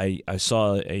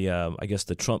saw I guess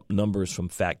the Trump numbers from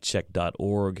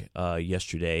factcheck.org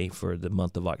yesterday for the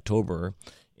month of October.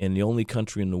 And the only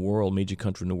country in the world, major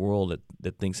country in the world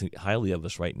that thinks highly of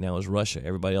us right now is Russia.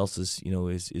 Everybody else is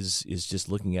just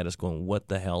looking at us going, what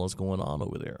the hell is going on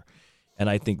over there? And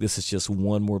I think this is just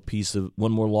one more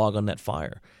log on that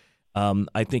fire.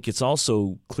 I think it's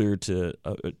also clear to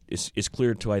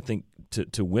I think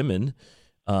to women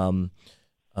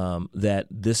that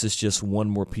this is just one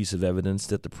more piece of evidence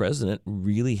that the president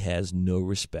really has no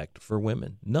respect for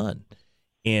women, none.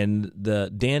 And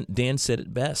Dan said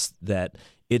it best, that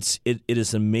it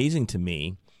is amazing to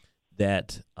me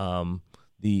that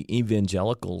the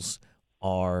evangelicals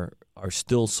are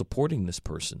still supporting this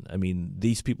person. I mean,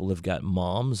 these people have got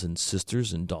moms and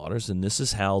sisters and daughters, and this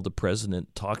is how the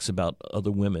president talks about other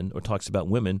women, or talks about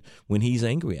women when he's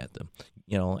angry at them.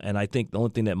 And I think the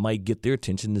only thing that might get their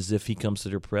attention is if he comes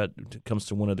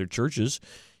to one of their churches,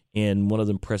 and one of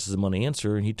them presses him on the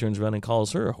answer, and he turns around and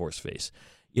calls her a horseface.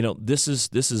 This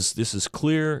is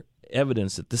clear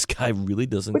evidence that this guy really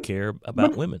doesn't care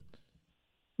about women.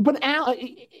 But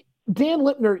Dan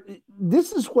Lipner,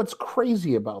 this is what's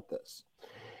crazy about this.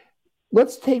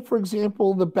 Let's take, for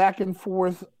example, the back and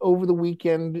forth over the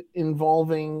weekend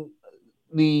involving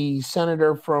the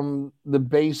senator from the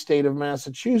Bay State of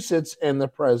Massachusetts and the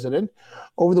president.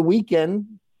 Over the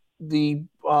weekend, the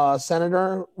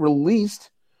senator released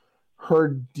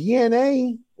her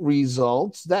DNA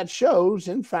results that shows,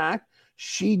 in fact,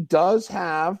 she does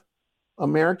have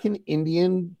American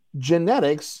Indian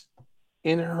genetics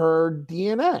in her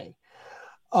DNA.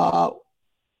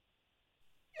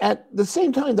 At the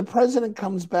same time, the president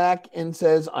comes back and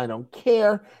says, I don't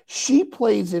care. She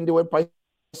plays into it by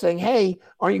saying, hey,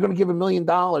 aren't you going to give $1 million?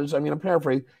 I mean, I'm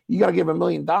paraphrasing. You got to give $1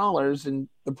 million. And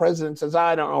the president says,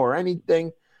 I don't owe her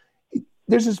anything.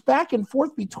 There's this back and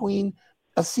forth between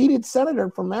a seated senator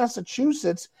from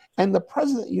Massachusetts and the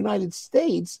president of the United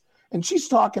States. And she's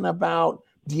talking about,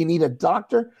 do you need a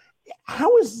doctor?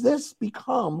 How has this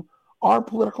become our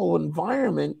political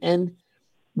environment? And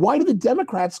why do the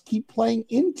Democrats keep playing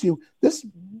into this?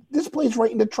 This plays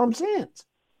right into Trump's hands.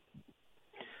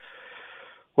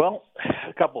 Well,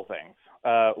 a couple things.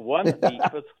 One,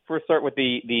 let's first start with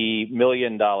the $1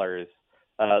 million.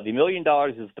 The $1 million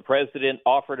is the president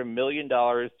offered $1 million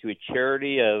to a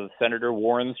charity of Senator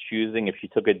Warren's choosing if she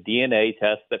took a DNA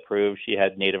test that proved she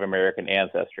had Native American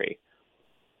ancestry.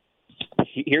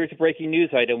 Here's a breaking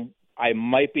news item. I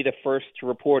might be the first to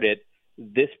report it.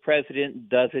 This president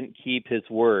doesn't keep his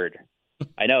word.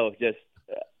 I know, just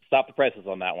stop the presses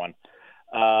on that one.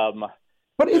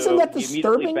 But isn't that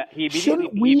disturbing?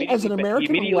 Shouldn't we, as an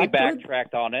American electorate, immediately electorate,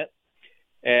 backtracked on it,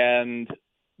 and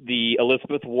the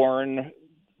Elizabeth Warren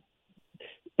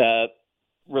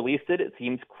released it. It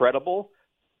seems credible,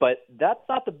 but that's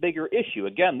not the bigger issue.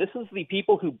 Again, this is the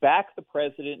people who back the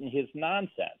president and his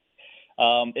nonsense.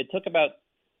 It took about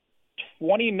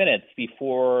 20 minutes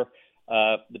before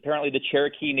apparently the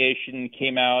Cherokee Nation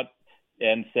came out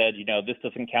and said, this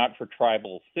doesn't count for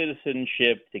tribal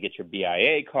citizenship to get your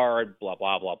BIA card, blah,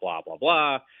 blah, blah, blah, blah,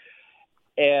 blah.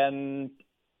 And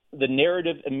the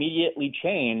narrative immediately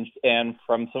changed, and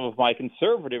from some of my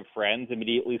conservative friends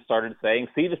immediately started saying,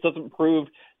 see, this doesn't prove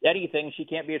anything. She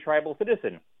can't be a tribal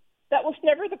citizen. That was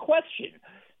never the question.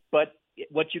 But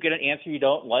once you get an answer you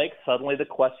don't like, suddenly the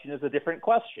question is a different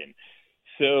question.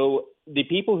 So the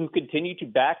people who continue to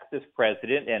back this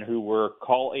president and who were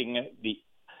calling the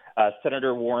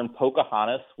Senator Warren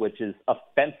Pocahontas, which is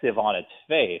offensive on its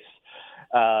face,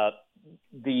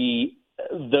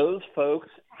 those folks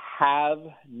have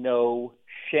no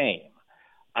shame.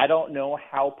 I don't know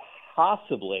how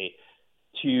possibly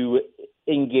to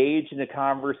engage in a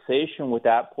conversation with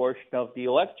that portion of the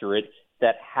electorate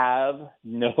that have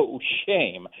no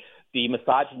shame. The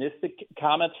misogynistic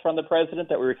comments from the president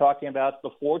that we were talking about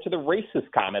before to the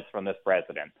racist comments from this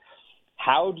president.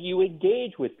 How do you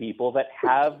engage with people that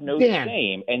have no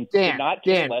shame and do not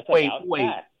care less about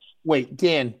facts? Wait,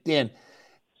 Dan.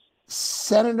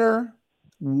 Senator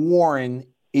Warren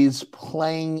is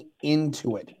playing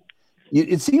into it.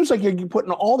 It seems like you're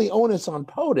putting all the onus on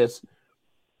POTUS.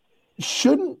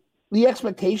 Shouldn't the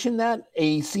expectation that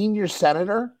a senior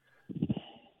senator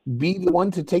be the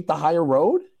one to take the higher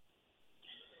road?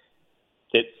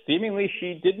 It seemingly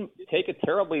she didn't take a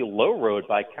terribly low road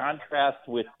by contrast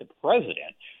with the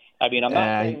president. I mean, I'm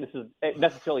not saying this is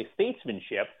necessarily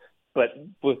statesmanship, but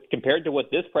compared to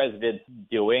what this president's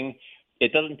doing,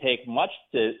 it doesn't take much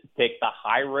to take the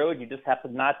high road. You just have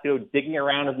to not go digging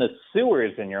around in the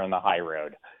sewers when you're on the high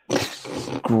road.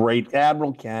 Great,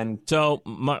 Admiral Ken. So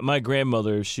my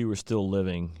grandmother, if she were still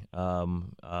living,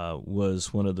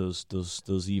 was one of those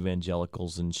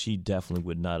evangelicals, and she definitely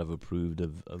would not have approved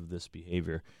of this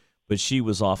behavior. But she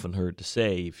was often heard to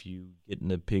say, if you get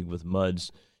in a pig with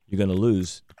muds, you're going to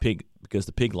lose the pig because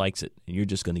the pig likes it, and you're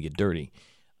just going to get dirty.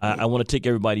 I want to take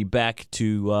everybody back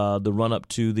to the run-up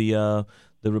to the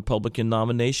Republican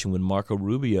nomination when Marco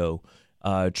Rubio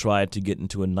tried to get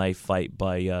into a knife fight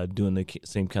by doing the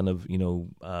same kind of,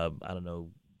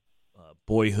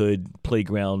 boyhood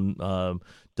playground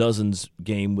dozens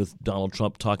game with Donald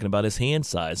Trump talking about his hand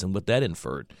size and what that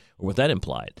inferred or what that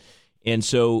implied. And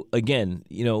so, again,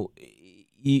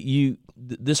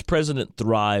 this president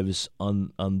thrives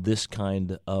on this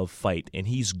kind of fight, and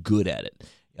he's good at it.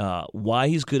 Why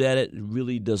he's good at it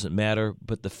really doesn't matter,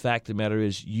 but the fact of the matter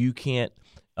is you can't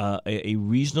a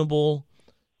reasonable,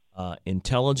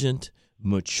 intelligent,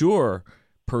 mature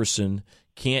person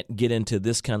can't get into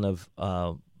this kind of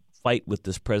fight with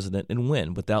this president and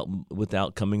win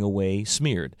without coming away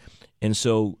smeared. And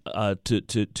so I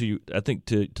think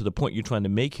to the point you're trying to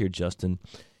make here, Justin,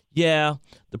 yeah,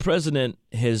 the president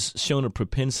has shown a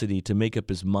propensity to make up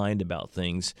his mind about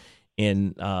things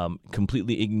and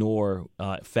completely ignore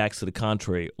facts to the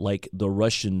contrary, like the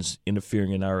Russians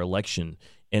interfering in our election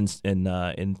and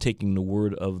taking the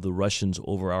word of the Russians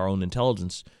over our own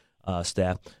intelligence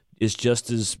staff is just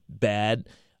as bad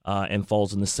and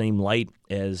falls in the same light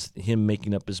as him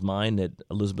making up his mind that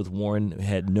Elizabeth Warren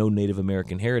had no Native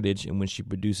American heritage, and when she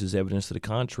produces evidence to the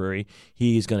contrary,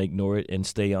 he's going to ignore it and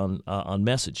stay on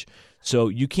message. So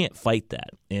you can't fight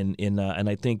that, and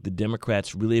I think the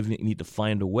Democrats really need to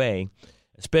find a way,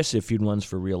 especially if he runs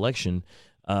for re-election,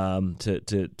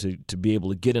 to be able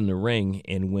to get in the ring,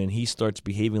 and when he starts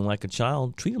behaving like a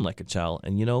child, treat him like a child,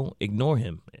 and ignore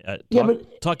him.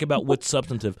 Talk about what's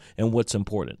substantive and what's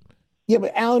important. Yeah,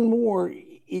 but Alan Moore,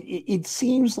 it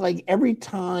seems like every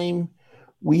time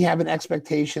we have an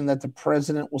expectation that the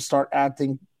president will start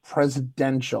acting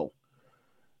presidential,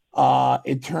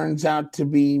 it turns out to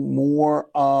be more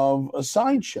of a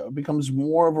sideshow. It becomes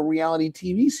more of a reality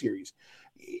TV series.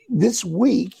 This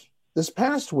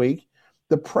past week,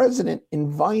 the president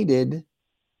invited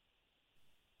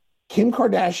Kim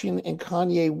Kardashian and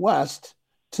Kanye West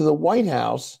to the White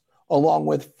House, along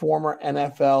with former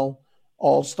NFL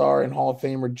All-Star and Hall of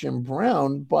Famer Jim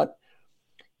Brown. But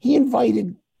he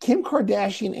invited Kim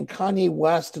Kardashian and Kanye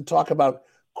West to talk about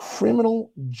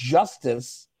criminal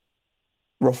justice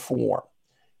reform.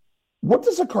 What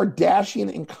does a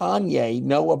Kardashian and Kanye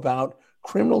know about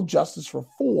criminal justice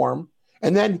reform?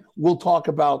 And then we'll talk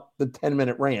about the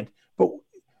 10-minute rant. But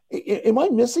am I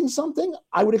missing something?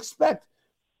 I would expect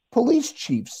police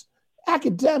chiefs,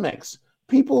 academics,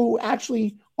 people who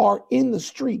actually are in the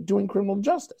street doing criminal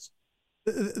justice.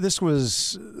 This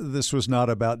was not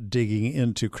about digging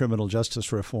into criminal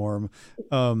justice reform.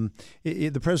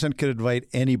 The president could invite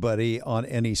anybody on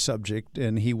any subject,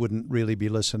 and he wouldn't really be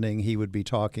listening. He would be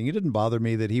talking. It didn't bother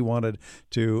me that he wanted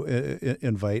to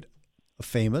invite a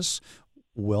famous,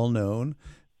 well-known,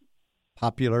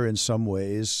 popular in some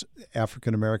ways,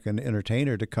 African-American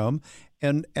entertainer to come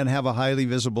and have a highly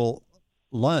visible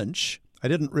lunch. I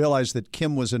didn't realize that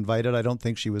Kim was invited. I don't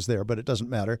think she was there, but it doesn't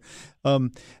matter.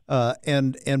 And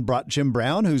brought Jim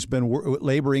Brown, who's been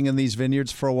laboring in these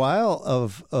vineyards for a while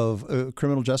of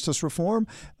criminal justice reform.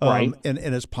 Right. And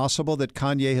it's possible that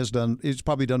Kanye he's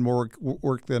probably done more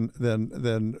work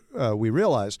than we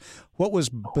realize. What was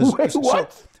Wait,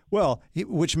 what?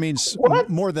 Which means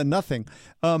What? more than nothing.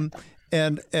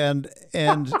 And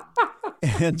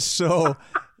so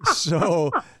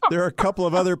there are a couple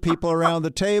of other people around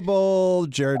the table.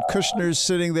 Jared Kushner's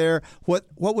sitting there. What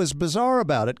was bizarre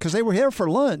about it, because they were here for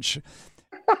lunch,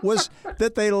 was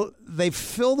that they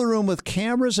fill the room with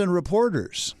cameras and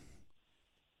reporters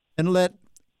and let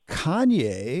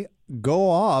Kanye go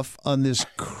off on this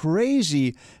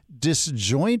crazy,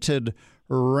 disjointed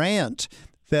rant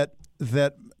that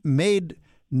made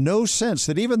no sense,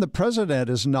 that even the president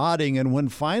is nodding. And when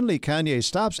finally Kanye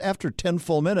stops after 10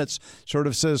 full minutes, sort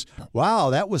of says, wow,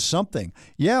 that was something.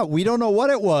 Yeah, we don't know what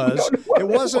it was. It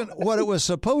wasn't what it was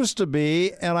supposed to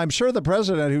be. And I'm sure the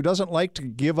president, who doesn't like to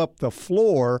give up the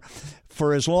floor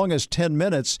for as long as 10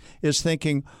 minutes, is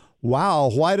thinking, wow,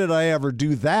 why did I ever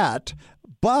do that?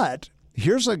 But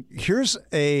here's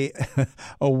a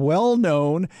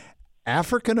well-known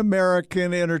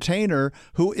African-American entertainer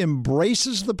who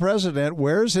embraces the president,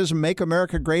 wears his Make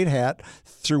America Great hat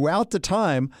throughout the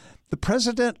time. The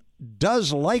president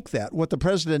does like that. What the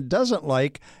president doesn't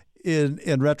like, in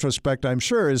retrospect, I'm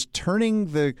sure, is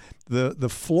turning the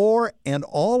floor and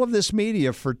all of this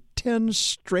media for 10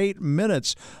 straight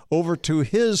minutes over to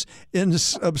his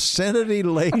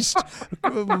obscenity-laced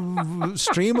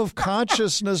stream of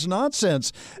consciousness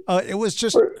nonsense. It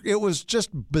was just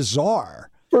bizarre.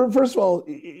 First of all,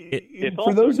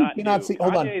 for those who cannot see,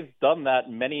 hold on. Kanye's done that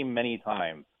many, many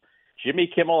times. Jimmy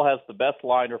Kimmel has the best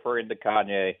line referring to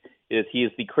Kanye. He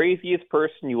is the craziest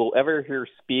person you will ever hear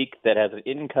speak that has an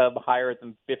income higher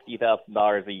than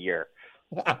 $50,000 a year.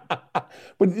 But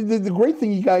the great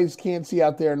thing you guys can't see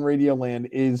out there in Radio Land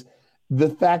is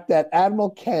the fact that Admiral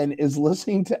Ken is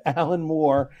listening to Alan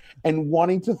Moore and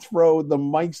wanting to throw the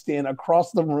mic stand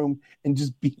across the room and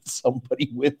just beat somebody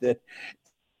with it.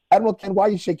 Admiral Ken, why are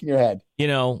you shaking your head? You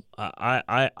know,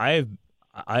 I've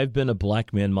been a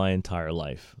black man my entire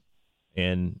life,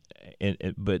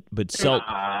 but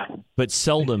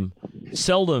seldom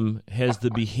has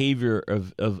the behavior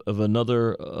of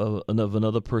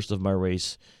another person of my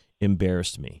race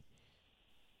embarrassed me.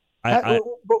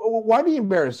 Why did he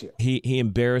embarrass you? He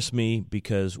embarrassed me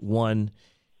because, one,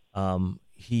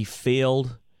 he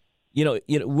failed. You know,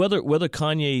 whether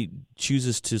Kanye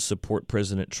chooses to support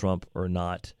President Trump or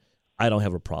not, I don't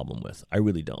have a problem with. I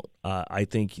really don't. I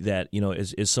think that,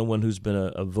 as someone who's been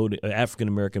a African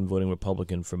American voting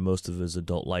Republican for most of his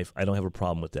adult life, I don't have a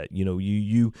problem with that.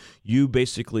 You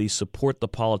basically support the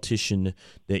politician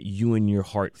that you in your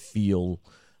heart feel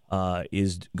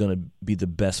is going to be the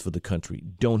best for the country.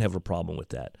 Don't have a problem with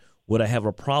that. What I have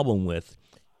a problem with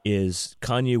is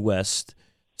Kanye West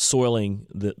soiling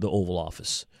the Oval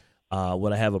Office.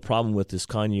 What I have a problem with is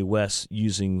Kanye West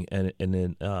using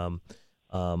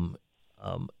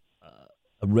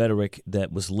a rhetoric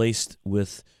that was laced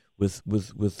with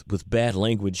bad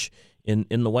language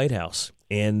in the White House,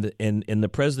 and the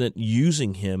president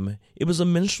using him. It was a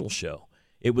minstrel show.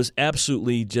 It was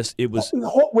absolutely just. It was.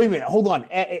 Wait a minute. Hold on,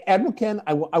 Admiral Ken.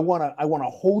 I want to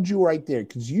hold you right there,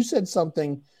 because you said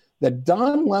something that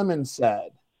Don Lemon said.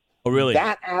 Oh, really?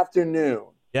 That afternoon.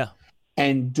 Yeah.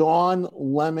 And Don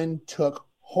Lemon took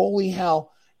holy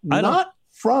hell, not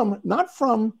from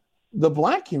the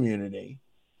black community.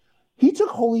 He took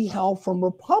holy hell from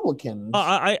Republicans.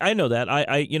 I know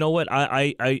that. You know what?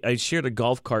 I shared a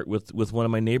golf cart with one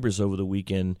of my neighbors over the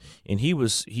weekend, and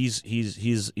he's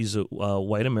a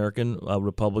white American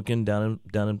Republican down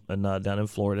in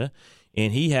Florida,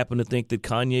 and he happened to think that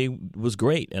Kanye was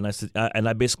great. And I said, and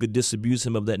I basically disabused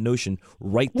him of that notion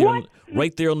right there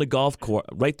on the golf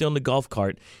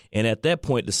cart. And at that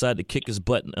point, decided to kick his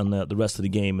butt on the rest of the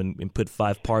game and put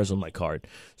 5 pars on my card.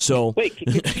 So wait,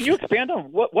 can you expand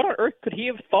on what on earth could he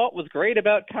have thought was great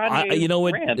about Kanye? You know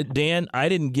what, Dan? I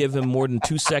didn't give him more than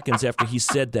 2 seconds after he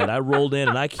said that. I rolled in,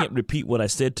 and I can't repeat what I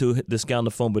said to this guy on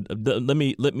the phone, but let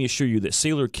me assure you that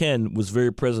Sailor Ken was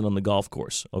very present on the golf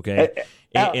course. Okay,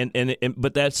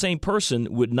 but that same person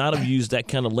would not have used that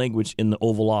kind of language in the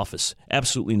Oval Office.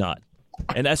 Absolutely not.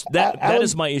 And that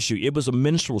is my issue. It was a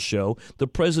minstrel show. The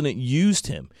president used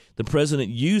him.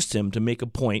 To make a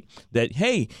point that,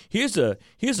 hey, here's an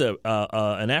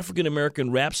African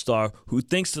American rap star who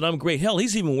thinks that I'm great. Hell,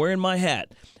 he's even wearing my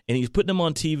hat, and he's putting him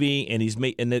on TV, and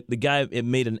the guy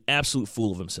made an absolute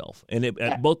fool of himself, and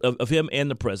both of him and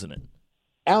the president.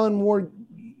 Alan Moore,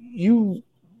 you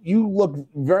look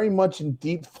very much in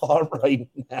deep thought right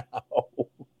now.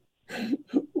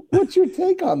 What's your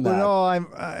take on that? Well,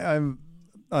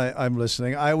 I'm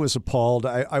listening. I was appalled.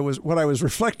 What I was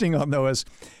reflecting on, though, is,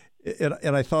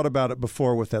 and I thought about it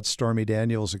before with that Stormy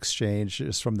Daniels exchange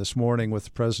just from this morning with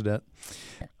the president.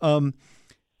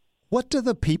 What do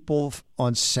the people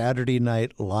on Saturday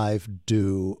Night Live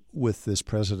do with this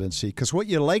presidency? Because what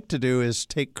you like to do is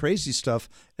take crazy stuff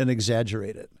and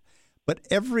exaggerate it. But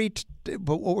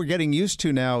what we're getting used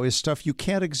to now is stuff you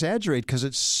can't exaggerate because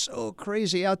it's so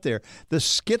crazy out there. The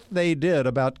skit they did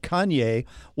about Kanye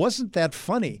wasn't that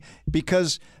funny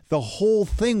because the whole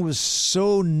thing was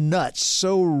so nuts,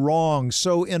 so wrong,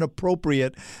 so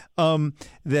inappropriate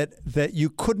that you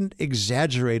couldn't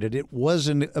exaggerate it. It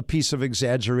wasn't a piece of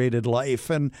exaggerated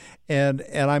life. And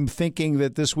I'm thinking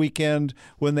that this weekend,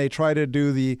 when they try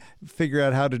to figure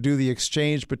out how to do the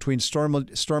exchange between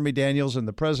Stormy Daniels and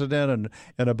the president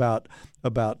and about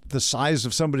the size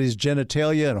of somebody's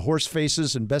genitalia and horse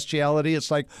faces and bestiality,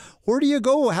 it's like, where do you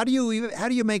go? How do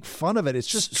you make fun of it? It's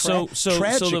just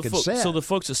tragic and sad. So the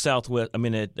folks at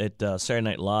Saturday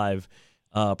Night Live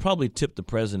probably tipped the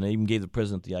president, even gave the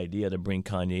president the idea to bring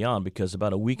Kanye on, because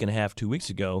about a week and a half, 2 weeks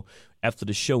ago, after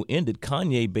the show ended,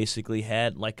 Kanye basically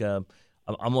had like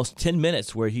almost 10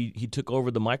 minutes where he took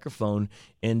over the microphone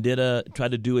and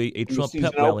tried to do a Trump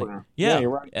pep rally. Yeah, you're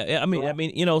right. I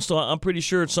mean, so I'm pretty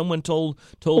sure someone told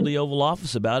the Oval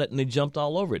Office about it, and they jumped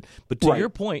all over it. But to your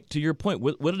point,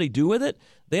 what do they do with it?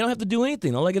 They don't have to do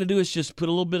anything. All they got to do is just put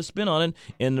a little bit of spin on it,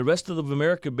 and the rest of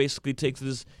America basically takes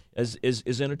this as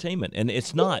entertainment, and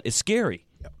it's not. It's scary.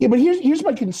 Yeah, but here's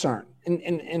my concern,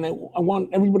 and I want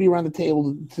everybody around the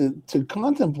table to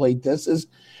contemplate this: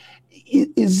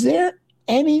 is there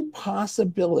any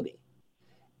possibility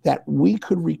that we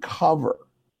could recover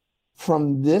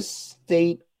from this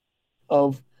state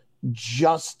of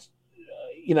just,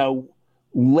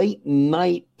 late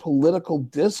night political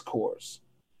discourse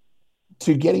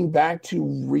to getting back to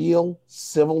real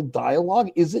civil dialogue?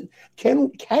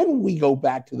 Can we go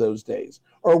back to those days,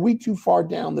 or are we too far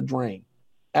down the drain?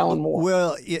 Alan Moore.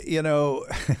 Well,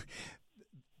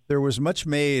 there was much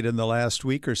made in the last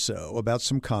week or so about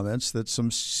some comments that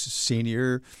some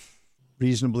senior,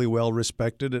 reasonably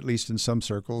well-respected, at least in some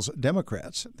circles,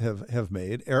 Democrats have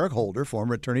made. Eric Holder,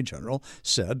 former Attorney General,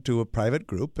 said to a private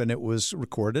group, and it was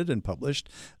recorded and published,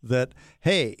 that,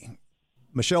 hey,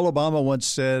 Michelle Obama once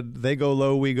said, they go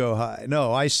low, we go high.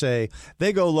 No, I say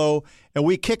they go low and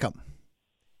we kick them.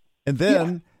 And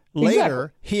then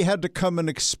later, he had to come and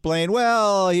explain,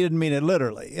 well, he didn't mean it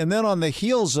literally. And then on the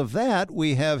heels of that,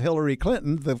 we have Hillary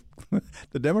Clinton,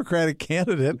 the Democratic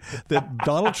candidate that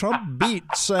Donald Trump beat,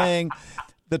 saying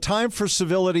the time for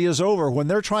civility is over. When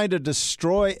they're trying to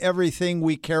destroy everything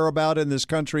we care about in this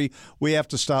country, we have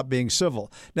to stop being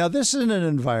civil. Now, this is an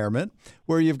environment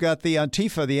where you've got the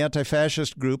Antifa, the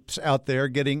anti-fascist groups out there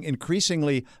getting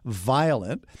increasingly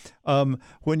violent.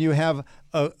 When you have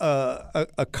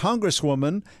a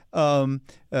congresswoman,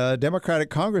 a Democratic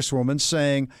congresswoman,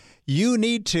 saying you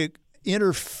need to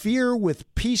interfere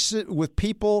with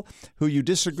people who you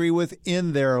disagree with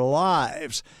in their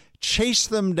lives, chase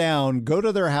them down, go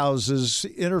to their houses,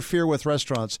 interfere with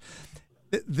restaurants.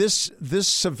 This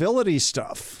civility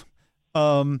stuff,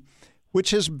 which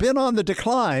has been on the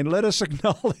decline, let us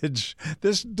acknowledge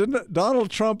this. Donald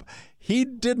Trump, he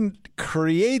didn't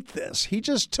create this. He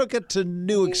just took it to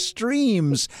new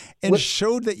extremes and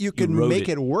showed that you can make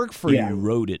it work for you. He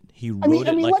wrote it.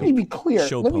 Let me be clear.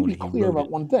 Let me be clear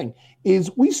about one thing. Is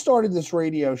we started this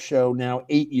radio show now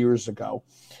 8 years ago.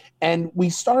 And we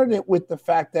started it with the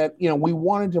fact that, we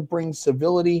wanted to bring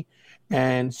civility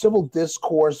and civil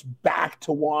discourse back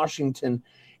to Washington.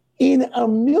 In a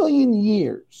million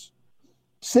years,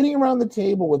 sitting around the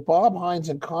table with Bob Hines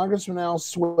and Congressman Al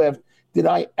Swift, did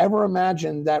I ever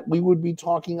imagine that we would be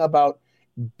talking about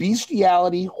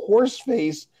bestiality,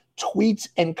 horseface, tweets,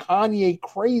 and Kanye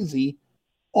crazy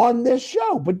on this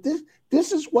show. But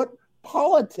this is what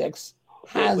politics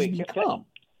has become.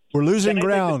 We're losing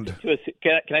ground.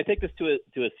 Can I take this to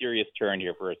a serious turn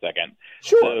here for a second?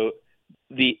 Sure. So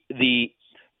the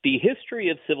history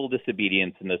of civil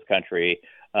disobedience in this country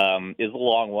is a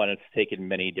long one. It's taken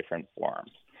many different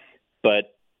forms.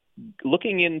 But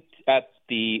looking at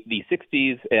the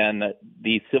 60s and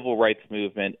the civil rights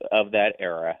movement of that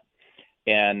era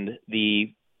and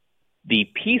the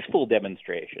peaceful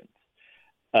demonstrations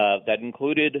that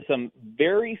included some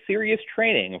very serious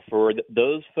training for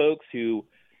those folks who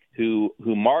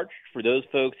marched, for those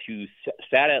folks who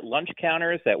sat at lunch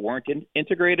counters that weren't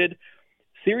integrated,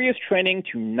 serious training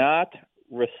to not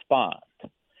respond.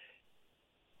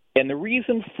 And the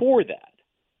reason for that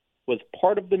was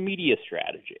part of the media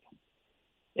strategy.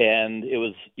 And it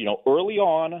was, early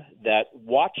on that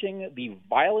watching the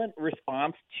violent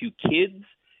response to kids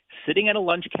sitting at a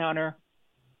lunch counter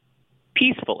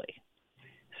peacefully,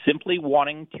 simply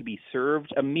wanting to be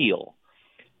served a meal,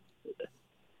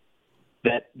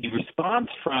 that the response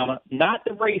from not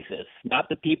the racists, not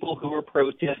the people who were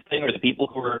protesting or the people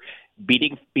who were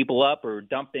beating people up or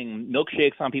dumping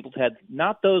milkshakes on people's heads,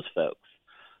 not those folks.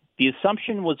 The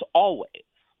assumption was always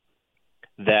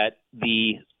that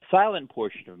the silent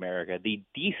portion of America, the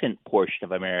decent portion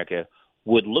of America,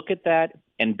 would look at that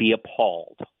and be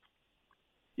appalled.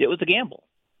 It was a gamble.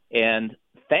 And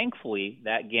thankfully,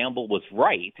 that gamble was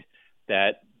right.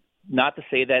 That not to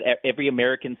say that every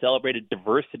American celebrated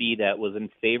diversity that was in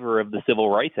favor of the Civil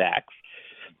Rights Acts,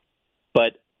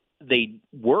 but they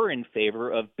were in favor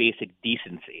of basic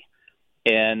decency.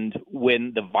 And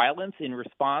when the violence in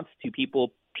response to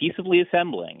people peaceably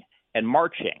assembling and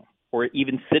marching or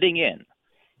even sitting in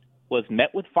was met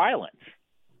with violence,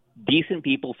 decent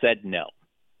people said no.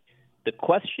 The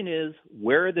question is,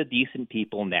 where are the decent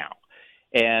people now?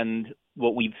 And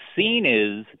what we've seen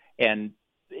is, and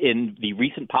in the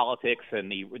recent politics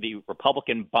and the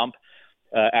Republican bump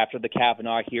after the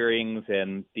Kavanaugh hearings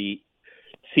and the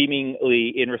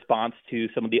seemingly in response to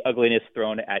some of the ugliness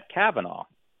thrown at Kavanaugh,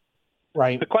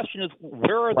 right? The question is,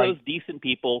 where are those decent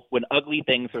people when ugly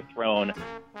things are thrown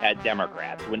at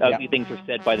Democrats, when ugly things are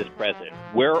said by this president?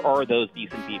 Where are those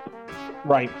decent people?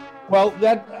 Right. Well,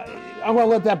 I'm going to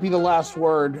let that be the last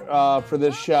word for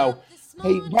this show.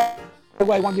 Hey, by the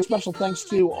way, I want to give special thanks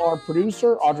to our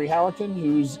producer, Audrey Howerton,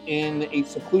 who's in a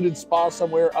secluded spa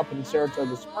somewhere up in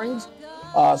Saratoga Springs.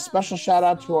 Special shout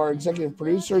out to our executive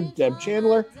producer, Deb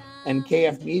Chandler, and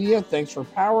KF Media. Thanks for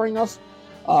powering us.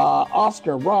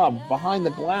 Oscar, Rob, behind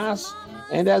the glass.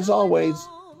 And as always,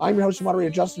 I'm your host and moderator,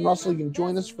 Justin Russell. You can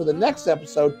join us for the next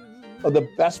episode of the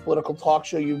best political talk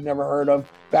show you've never heard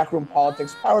of, Backroom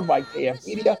Politics, powered by KF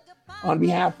Media. On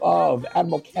behalf of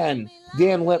Admiral Ken,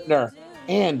 Dan Lipner,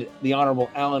 and the Honorable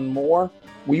Alan Moore,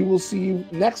 we will see you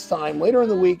next time later in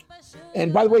the week.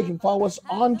 And by the way, you can follow us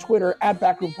on Twitter at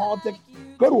Backroom Politics.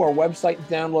 Go to our website and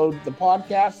download the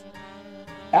podcast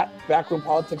at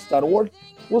backroompolitics.org.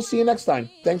 We'll see you next time.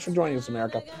 Thanks for joining us,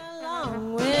 America.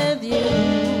 Along with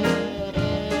you.